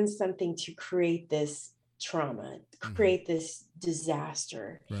had done something to create this trauma, create this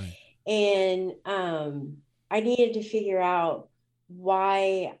disaster. Right. And I needed to figure out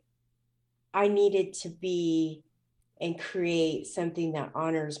why I needed to be and create something that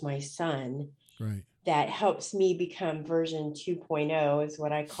honors my son. Right. That helps me become version 2.0 is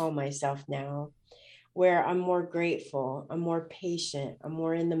what I call myself now, where I'm more grateful, I'm more patient, I'm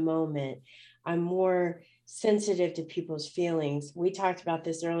more in the moment, I'm more sensitive to people's feelings. We talked about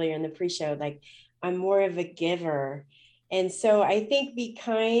this earlier in the pre-show, like I'm more of a giver. And so I think be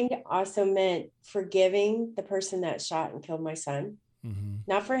kind also meant forgiving the person that shot and killed my son,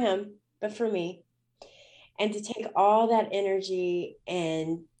 not for him, but for me. And to take all that energy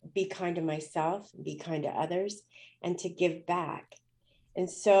and be kind to myself, be kind to others, and to give back. And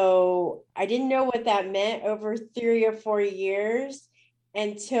so I didn't know what that meant over 3 or 4 years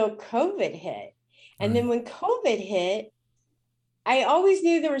until COVID hit. And then when COVID hit, I always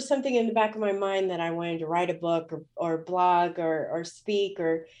knew there was something in the back of my mind that I wanted to write a book or blog or speak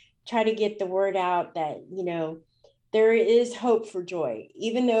or try to get the word out that, there is hope for joy,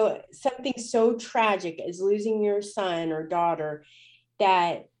 even though something so tragic as losing your son or daughter,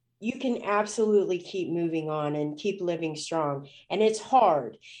 that you can absolutely keep moving on and keep living strong. And it's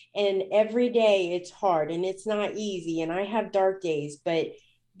hard. And every day it's hard and it's not easy. And I have dark days, but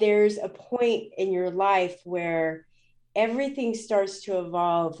there's a point in your life where everything starts to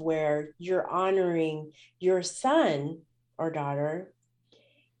evolve, where you're honoring your son or daughter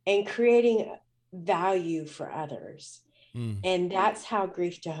and creating value for others. And that's how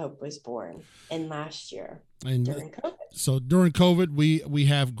Grief to Hope was born in last year And during COVID. so during COVID, we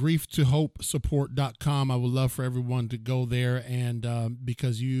have grief2hopesupport.com. I would love for everyone to go there, and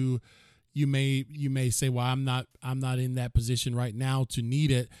because you may say, well, I'm not in that position right now to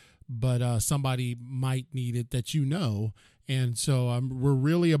need it, but somebody might need it that and so we're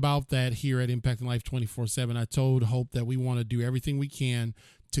really about that here at Impacting Life 24/7. I told Hope that we want to do everything we can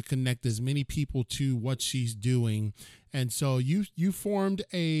to connect as many people to what she's doing, and so you formed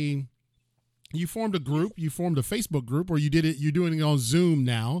a group, you formed a Facebook group, or you're doing it on Zoom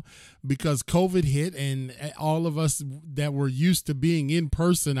now because COVID hit, and all of us that were used to being in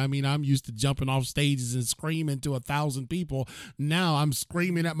person. I mean, I'm used to jumping off stages and screaming to 1,000 people. Now I'm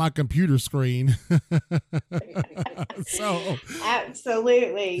screaming at my computer screen. So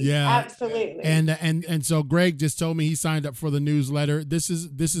absolutely. Yeah. Absolutely. And so Greg just told me he signed up for the newsletter. This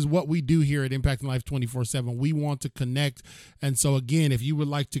is what we do here at Impacting Life 24/7. We want to connect. And so again, if you would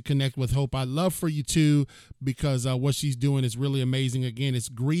like to connect with Hope, I'd love for you to, because what she's doing is really amazing. Again, it's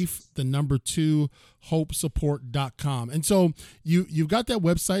grief2hopesupport.com. And so you've got that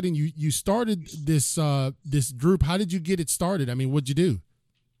website, and you started this group. How did you get it started? I mean, what'd you do?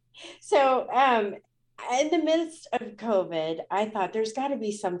 So in the midst of COVID, I thought there's got to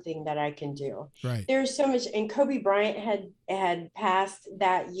be something that I can do. Right. There's so much, and Kobe Bryant had passed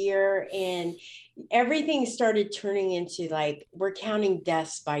that year, and everything started turning into like we're counting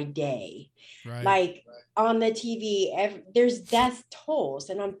deaths by day. Right. Like on the TV, there's death tolls,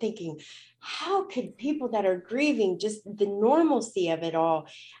 and I'm thinking, how could people that are grieving, just the normalcy of it all,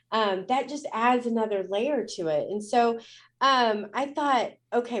 that just adds another layer to it. And so I thought,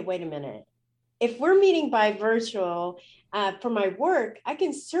 okay, wait a minute. If we're meeting by virtual for my work, I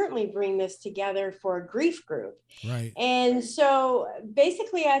can certainly bring this together for a grief group. Right. And so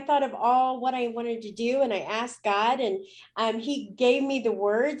basically I thought of all what I wanted to do, and I asked God, and he gave me the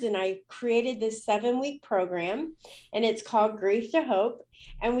words, and I created this 7-week program, and it's called Grief to Hope.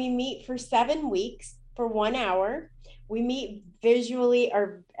 And we meet for 7 weeks for 1 hour. We meet visually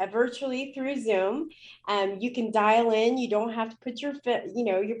or virtually through Zoom. You can dial in. You don't have to put your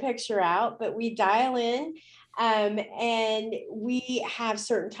picture out, but we dial in, and we have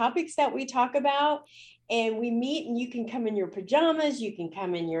certain topics that we talk about. And we meet, and you can come in your pajamas. You can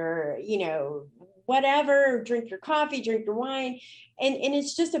come in your, whatever, drink your coffee, drink your wine. And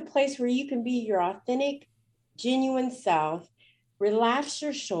it's just a place where you can be your authentic, genuine self. Relax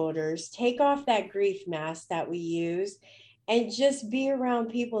your shoulders, take off that grief mask that we use, and just be around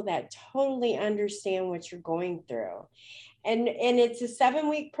people that totally understand what you're going through. And it's a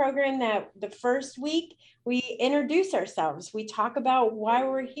 7-week program that the first week we introduce ourselves. We talk about why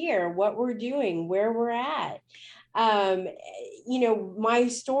we're here, what we're doing, where we're at. My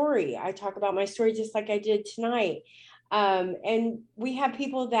story. I talk about my story just like I did tonight. And we have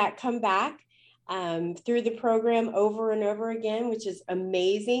people that come back through the program over and over again, which is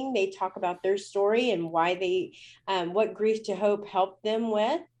amazing. They talk about their story and why what Grief to Hope helped them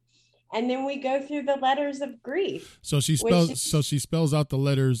with. And then we go through the letters of grief. So she spells out the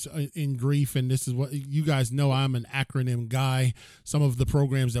letters in grief, and this is what you guys know. I'm an acronym guy. Some of the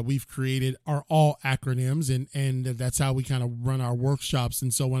programs that we've created are all acronyms, and that's how we kind of run our workshops.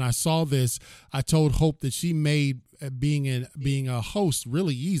 And so when I saw this, I told Hope that she made being a host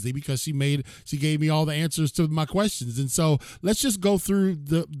really easy, because she gave me all the answers to my questions. And so let's just go through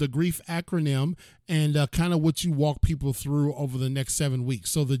the grief acronym and kind of what you walk people through over the next 7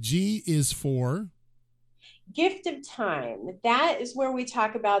 weeks. So the G is for gift of time. That is where we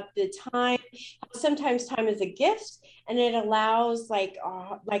talk about the time. Sometimes time is a gift, and it allows, like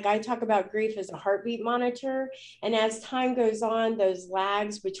I talk about grief as a heartbeat monitor. And as time goes on, those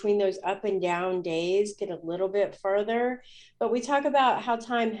lags between those up and down days get a little bit further. But we talk about how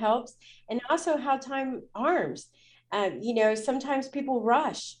time helps, and also how time harms. Sometimes people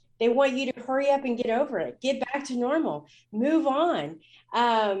rush. They want you to hurry up and get over it, get back to normal, move on.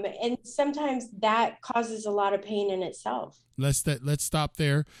 And sometimes that causes a lot of pain in itself. Let's stop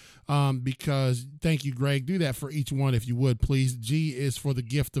there, because thank you, Greg. Do that for each one if you would, please. G is for the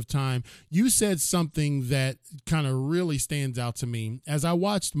gift of time. You said something that kind of really stands out to me as I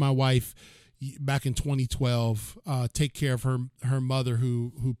watched my wife back in 2012 take care of her mother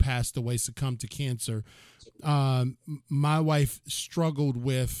who passed away, succumbed to cancer. My wife struggled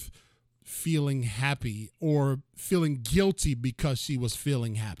with feeling happy or feeling guilty because she was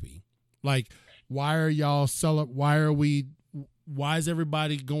feeling happy. Like, why are y'all why is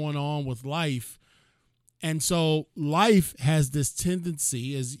everybody going on with life? And so life has this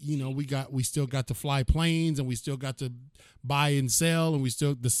tendency, as you know, we still got to fly planes, and we still got to buy and sell, and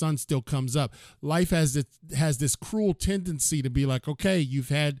the sun still comes up. Life has this cruel tendency to be like, okay, you've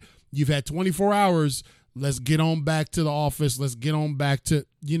had 24 hours. Let's get on back to the office. Let's get on back to,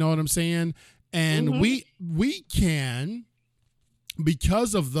 you know what I'm saying? And we can,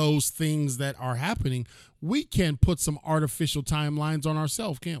 because of those things that are happening, we can put some artificial timelines on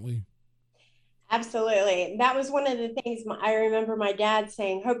ourselves, can't we? Absolutely. That was one of the things I remember my dad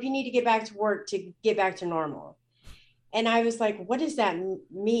saying, Hope, you need to get back to work to get back to normal. And I was like, what does that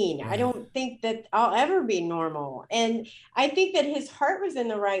mean? Right. I don't think that I'll ever be normal. And I think that his heart was in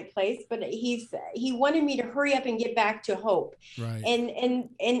the right place, but he wanted me to hurry up and get back to hope. Right. And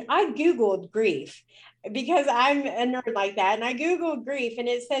I Googled grief because I'm a nerd like that. And I Googled grief and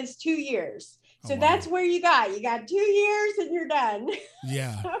it says 2 years. So that's where you got 2 years and you're done.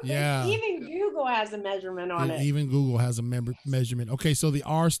 Yeah. So yeah. Even Google has a measurement on it. Even Google has a measurement. Okay. So the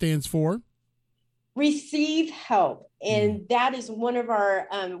R stands for? Receive help. And that is one of our,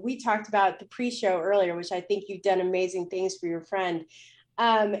 we talked about the pre-show earlier, which I think you've done amazing things for your friend,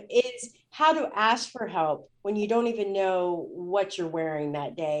 is how to ask for help when you don't even know what you're wearing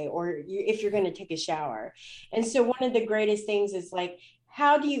that day, or if you're going to take a shower. And so one of the greatest things is like,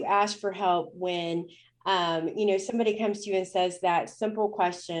 how do you ask for help when, somebody comes to you and says that simple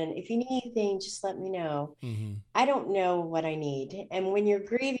question, if you need anything, just let me know. Mm-hmm. I don't know what I need. And when you're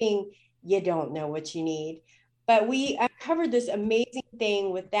grieving, you don't know what you need. But we covered this amazing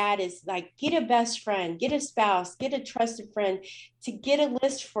thing with that is like, get a best friend, get a spouse, get a trusted friend to get a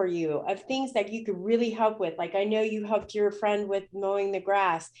list for you of things that you could really help with. Like, I know you helped your friend with mowing the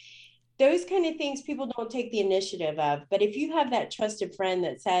grass. Those kind of things people don't take the initiative of. But if you have that trusted friend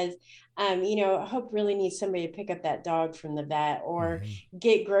that says, Hope really needs somebody to pick up that dog from the vet, or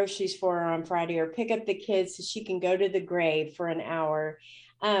get groceries for her on Friday, or pick up the kids so she can go to the grave for an hour.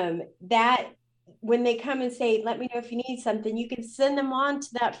 That when they come and say, let me know if you need something, you can send them on to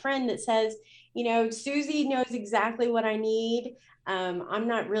that friend that says, Susie knows exactly what I need. I'm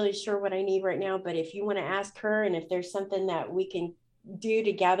not really sure what I need right now, but if you want to ask her, and if there's something that we can do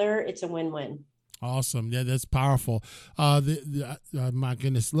together, it's a win-win. Awesome. Yeah, that's powerful. My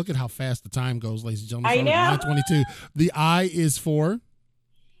goodness, look at how fast the time goes, ladies and gentlemen. I know. 9:22. The I is for?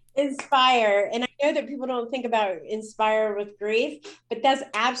 Inspire. And I know that people don't think about inspire with grief, but that's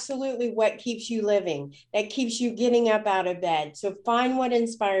absolutely what keeps you living. That keeps you getting up out of bed. So find what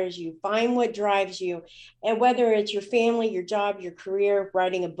inspires you, find what drives you. And whether it's your family, your job, your career,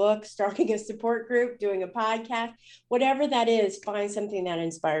 writing a book, starting a support group, doing a podcast, whatever that is, find something that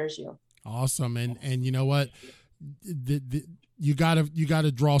inspires you. Awesome. And you know what? You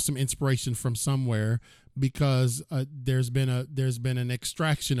gotta draw some inspiration from somewhere, because there's been an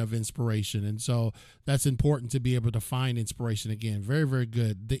extraction of inspiration, and so that's important to be able to find inspiration again. Very, very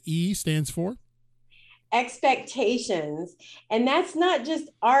good. The E stands for? Expectations. And that's not just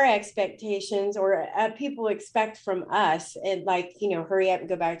our expectations or people expect from us, and like, hurry up and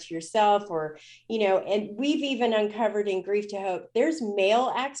go back to yourself, or, and we've even uncovered in Grief to Hope, there's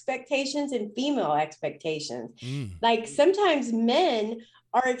male expectations and female expectations. Like sometimes men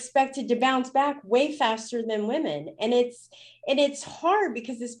are expected to bounce back way faster than women. And it's hard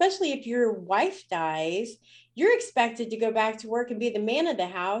because, especially if your wife dies, you're expected to go back to work and be the man of the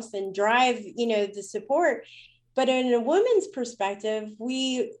house and drive, the support. But in a woman's perspective,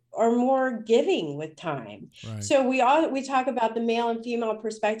 we are more giving with time. Right. So we talk about the male and female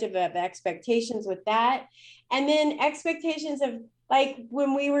perspective of expectations with that. And then expectations of, like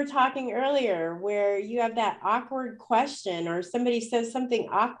when we were talking earlier, where you have that awkward question or somebody says something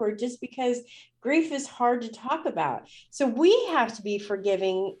awkward just because grief is hard to talk about. So we have to be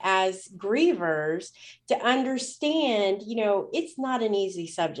forgiving as grievers to understand, it's not an easy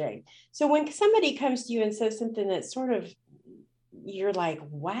subject. So when somebody comes to you and says something that's sort of, you're like,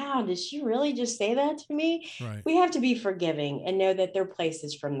 wow, did she really just say that to me? Right. We have to be forgiving and know that their place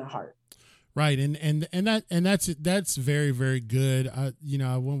is from the heart. Right. That's very, very good.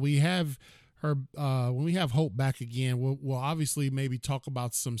 When we have her, when we have Hope back again, we'll obviously maybe talk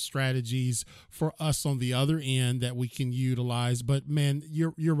about some strategies for us on the other end that we can utilize. But man,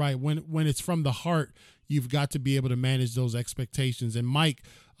 you're right. When it's from the heart, you've got to be able to manage those expectations. And Mike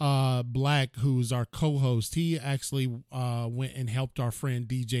Black, who's our co-host, he actually went and helped our friend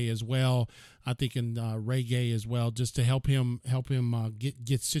DJ as well. I think in reggae as well, just to help him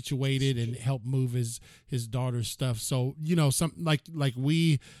get situated and help move his daughter's stuff. So something like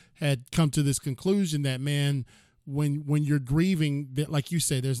we had come to this conclusion that, man, when you're grieving, that, like you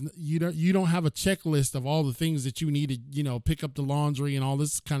say, you don't have a checklist of all the things that you need to pick up the laundry and all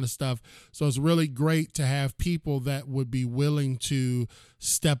this kind of stuff. So it's really great to have people that would be willing to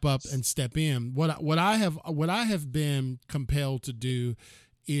step up and step in. What I have been compelled to do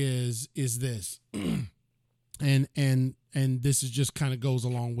is this, and this is just kind of goes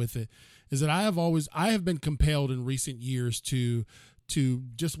along with it, is that I have been compelled in recent years to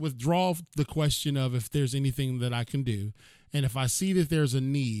just withdraw the question of if there's anything that I can do. And if I see that there's a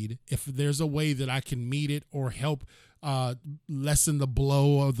need, if there's a way that I can meet it or help lessen the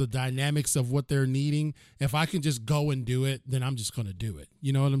blow of the dynamics of what they're needing, if I can just go and do it, then I'm just going to do it.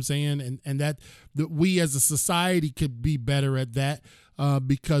 You know what I'm saying? And that we as a society could be better at that,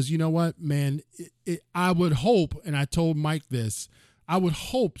 because you know what, man, I would hope, and I told Mike this, I would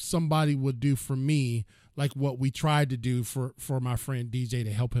hope somebody would do for me like what we tried to do for my friend DJ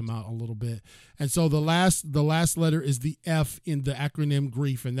to help him out a little bit. And so the last letter is the F in the acronym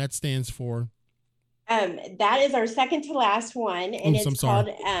GRIEF, and that stands for? That is our second to last one, and it's called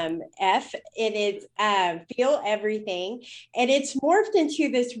F. It is Feel Everything, and it's morphed into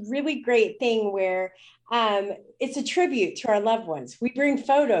this really great thing where it's a tribute to our loved ones. We bring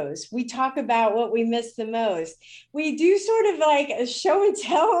photos. We talk about what we miss the most. We do sort of like a show and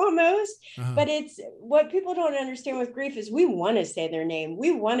tell almost, but it's what people don't understand with grief is we want to say their name.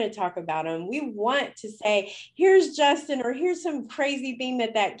 We want to talk about them. We want to say, here's Justin, or here's some crazy thing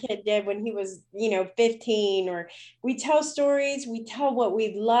that kid did when he was, 15, or we tell stories. We tell what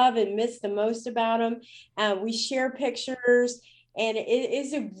we love and miss the most about them. We share pictures. And it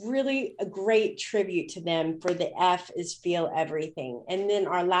is a great tribute to them. For the F is Feel Everything. And then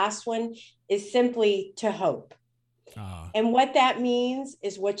our last one is simply to hope. And what that means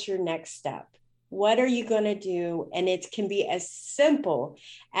is, what's your next step? What are you going to do? And it can be as simple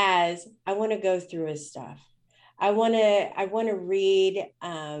as, I want to go through his stuff. I want to read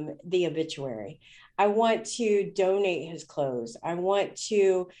the obituary. I want to donate his clothes. I want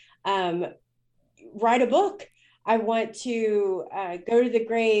to write a book. I want to go to the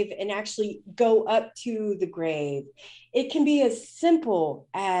grave and actually go up to the grave. It can be as simple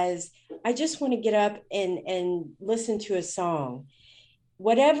as, I just want to get up and listen to a song.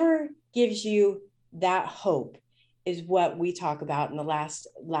 Whatever gives you that hope is what we talk about in the last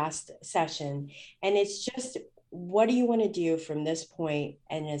session. And it's just, what do you want to do from this point?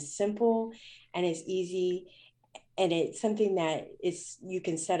 And as simple and as easy, and it's something that you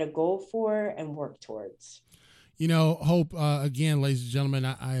can set a goal for and work towards. Hope, again, ladies and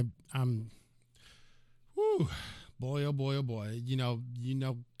gentlemen, I'm, whew, boy, oh boy, oh boy.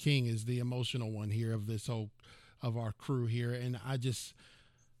 King is the emotional one here of this of our crew here. And I am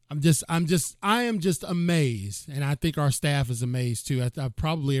just amazed. And I think our staff is amazed too.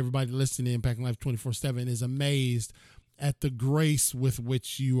 Probably everybody listening to Impacting Life 24/7 is amazed at the grace with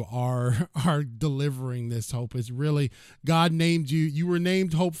which you are delivering this hope. Is really, God named you. You were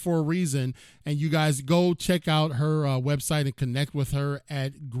named Hope for a reason. And you guys go check out her website and connect with her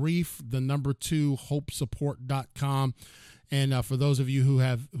at grief2hopesupport.com. And for those of you who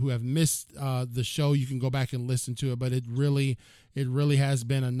have missed the show, you can go back and listen to it. But it really has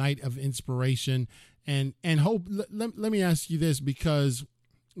been a night of inspiration. And Hope, let me ask you this, because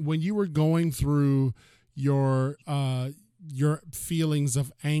when you were going through your feelings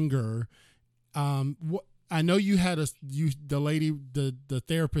of anger, I know you had the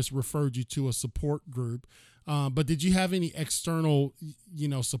therapist referred you to a support group, but did you have any external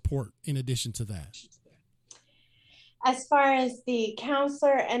support in addition to that? As far as the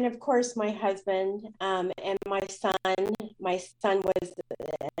counselor, and of course my husband, and my son was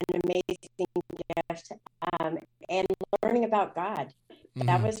an amazing gift, and learning about God.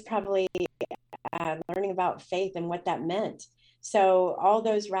 That was probably learning about faith and what that meant. So all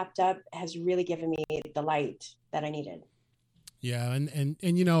those wrapped up has really given me the light that I needed. Yeah. And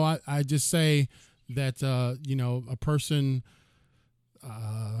I just say that, a person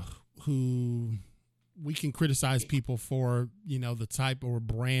who we can criticize people for, the type or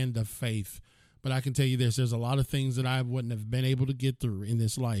brand of faith, But I can tell you this, there's a lot of things that I wouldn't have been able to get through in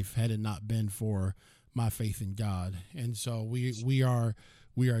this life had it not been for my faith in God. And so we are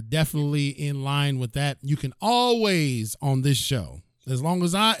definitely in line with that. You can always on this show, as long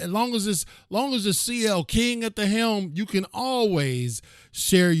as the CL King at the helm, you can always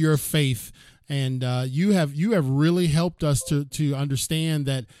share your faith. And you have really helped us to understand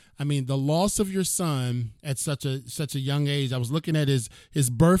that. I mean, the loss of your son at such a young age. I was looking at his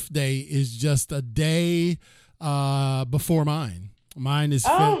birthday is just a day before mine. Mine is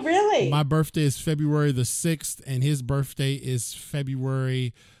really? My birthday is February the 6th, and his birthday is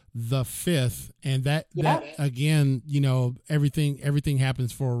February the 5th. And that again, everything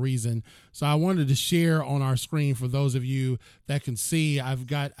happens for a reason. So I wanted to share on our screen for those of you that can see. I've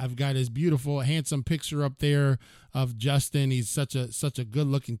got his beautiful, handsome picture up there of Justin. He's such a good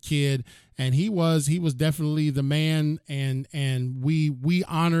looking kid, and he was definitely the man, and we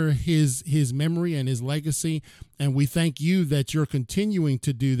honor his memory and his legacy, and we thank you that you're continuing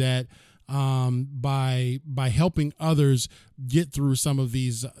to do that by helping others get through some of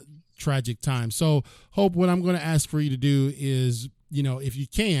these tragic times. So Hope, what I'm going to ask for you to do is, if you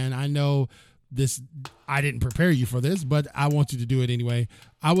can, I know this, I didn't prepare you for this, but I want you to do it anyway.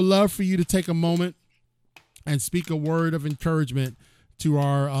 I would love for you to take a moment and speak a word of encouragement to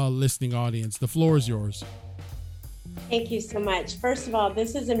our listening audience. The floor is yours. Thank you so much. First of all,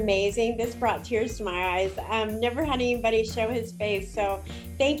 this is amazing. This brought tears to my eyes. Never had anybody show his face, so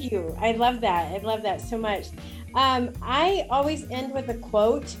thank you. I love that. I love that so much. I always end with a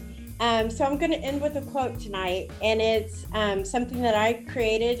quote. So I'm going to end with a quote tonight, and it's something that I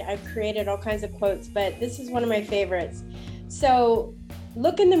created. I've created all kinds of quotes, but this is one of my favorites. So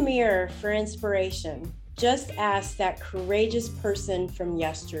look in the mirror for inspiration. Just ask that courageous person from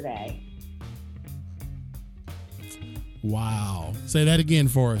yesterday. Wow. Say that again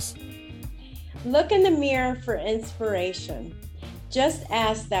for us. Look in the mirror for inspiration. Just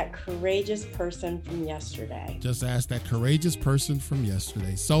ask that courageous person from yesterday. Just ask that courageous person from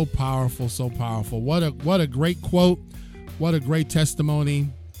yesterday. So powerful, so powerful. What a great quote. What a great testimony.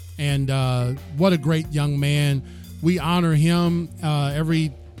 And what a great young man. We honor him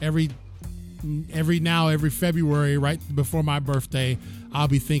every February, right before my birthday. I'll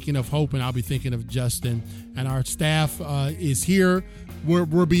be thinking of Hope, and I'll be thinking of Justin, and our staff is here.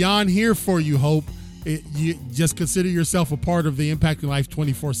 We're beyond here for you, Hope. You just consider yourself a part of the Impacting Life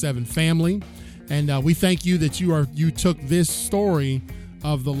 24/7 family, and we thank you that you took this story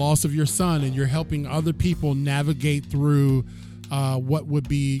of the loss of your son, and you're helping other people navigate through what would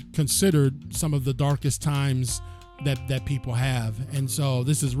be considered some of the darkest times that people have. And so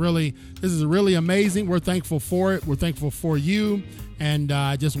this is really amazing. We're thankful for it. We're thankful for you. And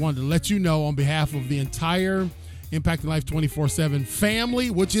I just wanted to let you know on behalf of the entire Impacting Life 24/7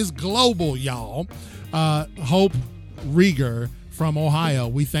 family, which is global, y'all. Hope Rieger from Ohio,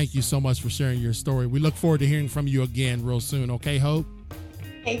 we thank you so much for sharing your story. We look forward to hearing from you again real soon. Okay, Hope?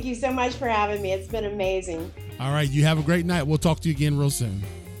 Thank you so much for having me. It's been amazing. All right. You have a great night. We'll talk to you again real soon.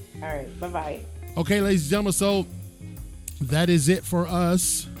 All right. Bye-bye. Okay, ladies and gentlemen. So that is it for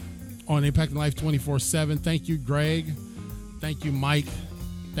us on Impacting Life 24/7. Thank you, Greg. Thank you, Mike.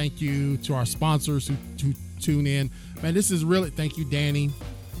 Thank you to our sponsors who tune in. Man, this is really, thank you, Danny.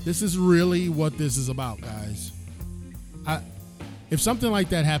 This is really what this is about, guys. If something like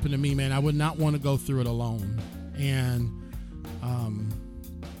that happened to me, man, I would not want to go through it alone. And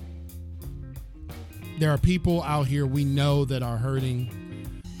there are people out here we know that are hurting.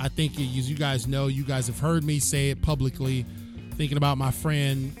 I think, as you guys know, you guys have heard me say it publicly, thinking about my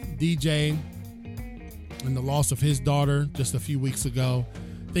friend DJ and the loss of his daughter just a few weeks ago.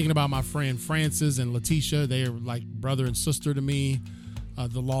 Thinking about my friend Francis and Letitia. They are like brother and sister to me.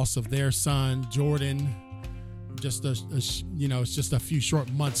 The loss of their son, Jordan. Just it's just a few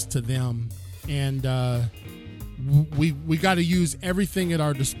short months to them. And we got to use everything at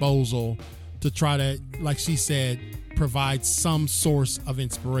our disposal to try to, like she said, provide some source of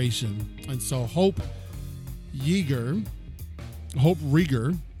inspiration. And so Hope Rieger,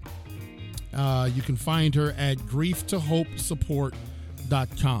 you can find her at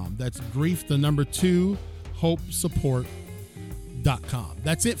grief2hopesupport.com. That's grief, the number 2, hopesupport.com.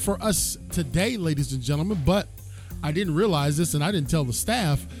 That's it for us today, ladies and gentlemen. But I didn't realize this, and I didn't tell the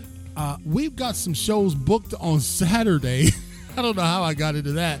staff. We've got some shows booked on Saturday. I don't know how I got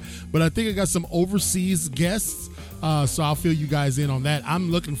into that, but I think I got some overseas guests. So I'll fill you guys in on that.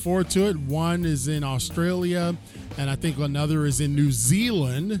 I'm looking forward to it. One is in Australia, and I think another is in New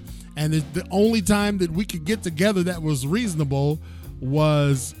Zealand. And the only time that we could get together that was reasonable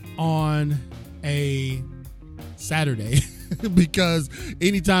was on a Saturday. because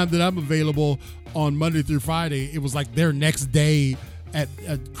anytime that I'm available on Monday through Friday, it was like their next day at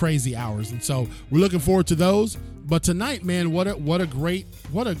crazy hours. And so we're looking forward to those. But tonight, man, what a great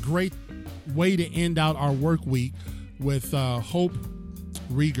way to end out our work week with Hope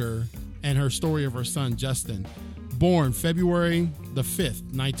Rieger and her story of her son, Justin, born February the 5th,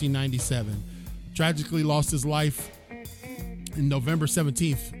 1997. Tragically lost his life in November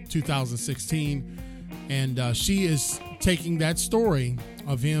 17th, 2016. And she is taking that story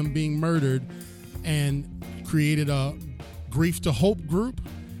of him being murdered and created a Grief to Hope group.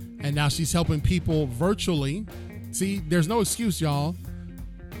 And now she's helping people virtually. See, there's no excuse, y'all.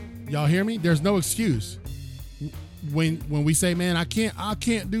 Y'all hear me? There's no excuse. When we say, man, I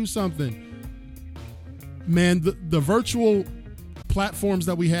can't do something. Man, the virtual platforms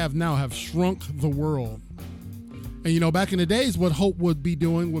that we have now have shrunk the world. And, back in the days, what Hope would be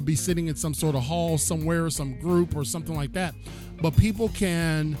doing would be sitting in some sort of hall somewhere, some group or something like that. But people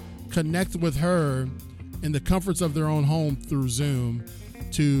can connect with her in the comforts of their own home through Zoom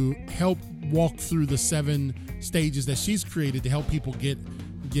to help walk through the 7 stages that she's created to help people get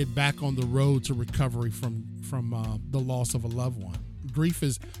back on the road to recovery from the loss of a loved one. Grief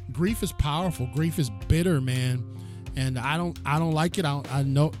is powerful. Grief is bitter, man. And I don't like it. I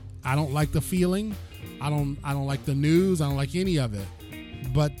don't like the feeling. I don't like the news. I don't like any of it.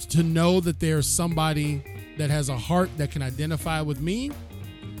 But to know that there's somebody that has a heart that can identify with me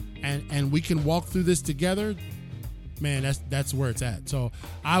and we can walk through this together, man, that's where it's at. So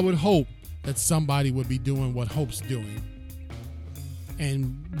I would hope that somebody would be doing what Hope's doing.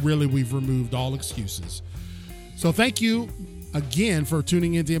 And really, we've removed all excuses. So thank you again for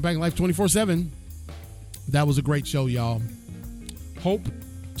tuning in to Impacting Life 24/7. That was a great show, y'all. Hope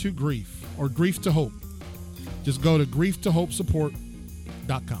to Grief, or Grief to Hope. Just go to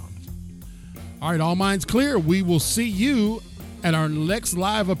grieftohopesupport.com. All right, all minds clear. We will see you at our next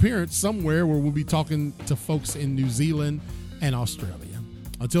live appearance somewhere where we'll be talking to folks in New Zealand and Australia.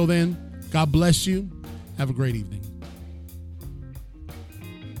 Until then, God bless you. Have a great evening.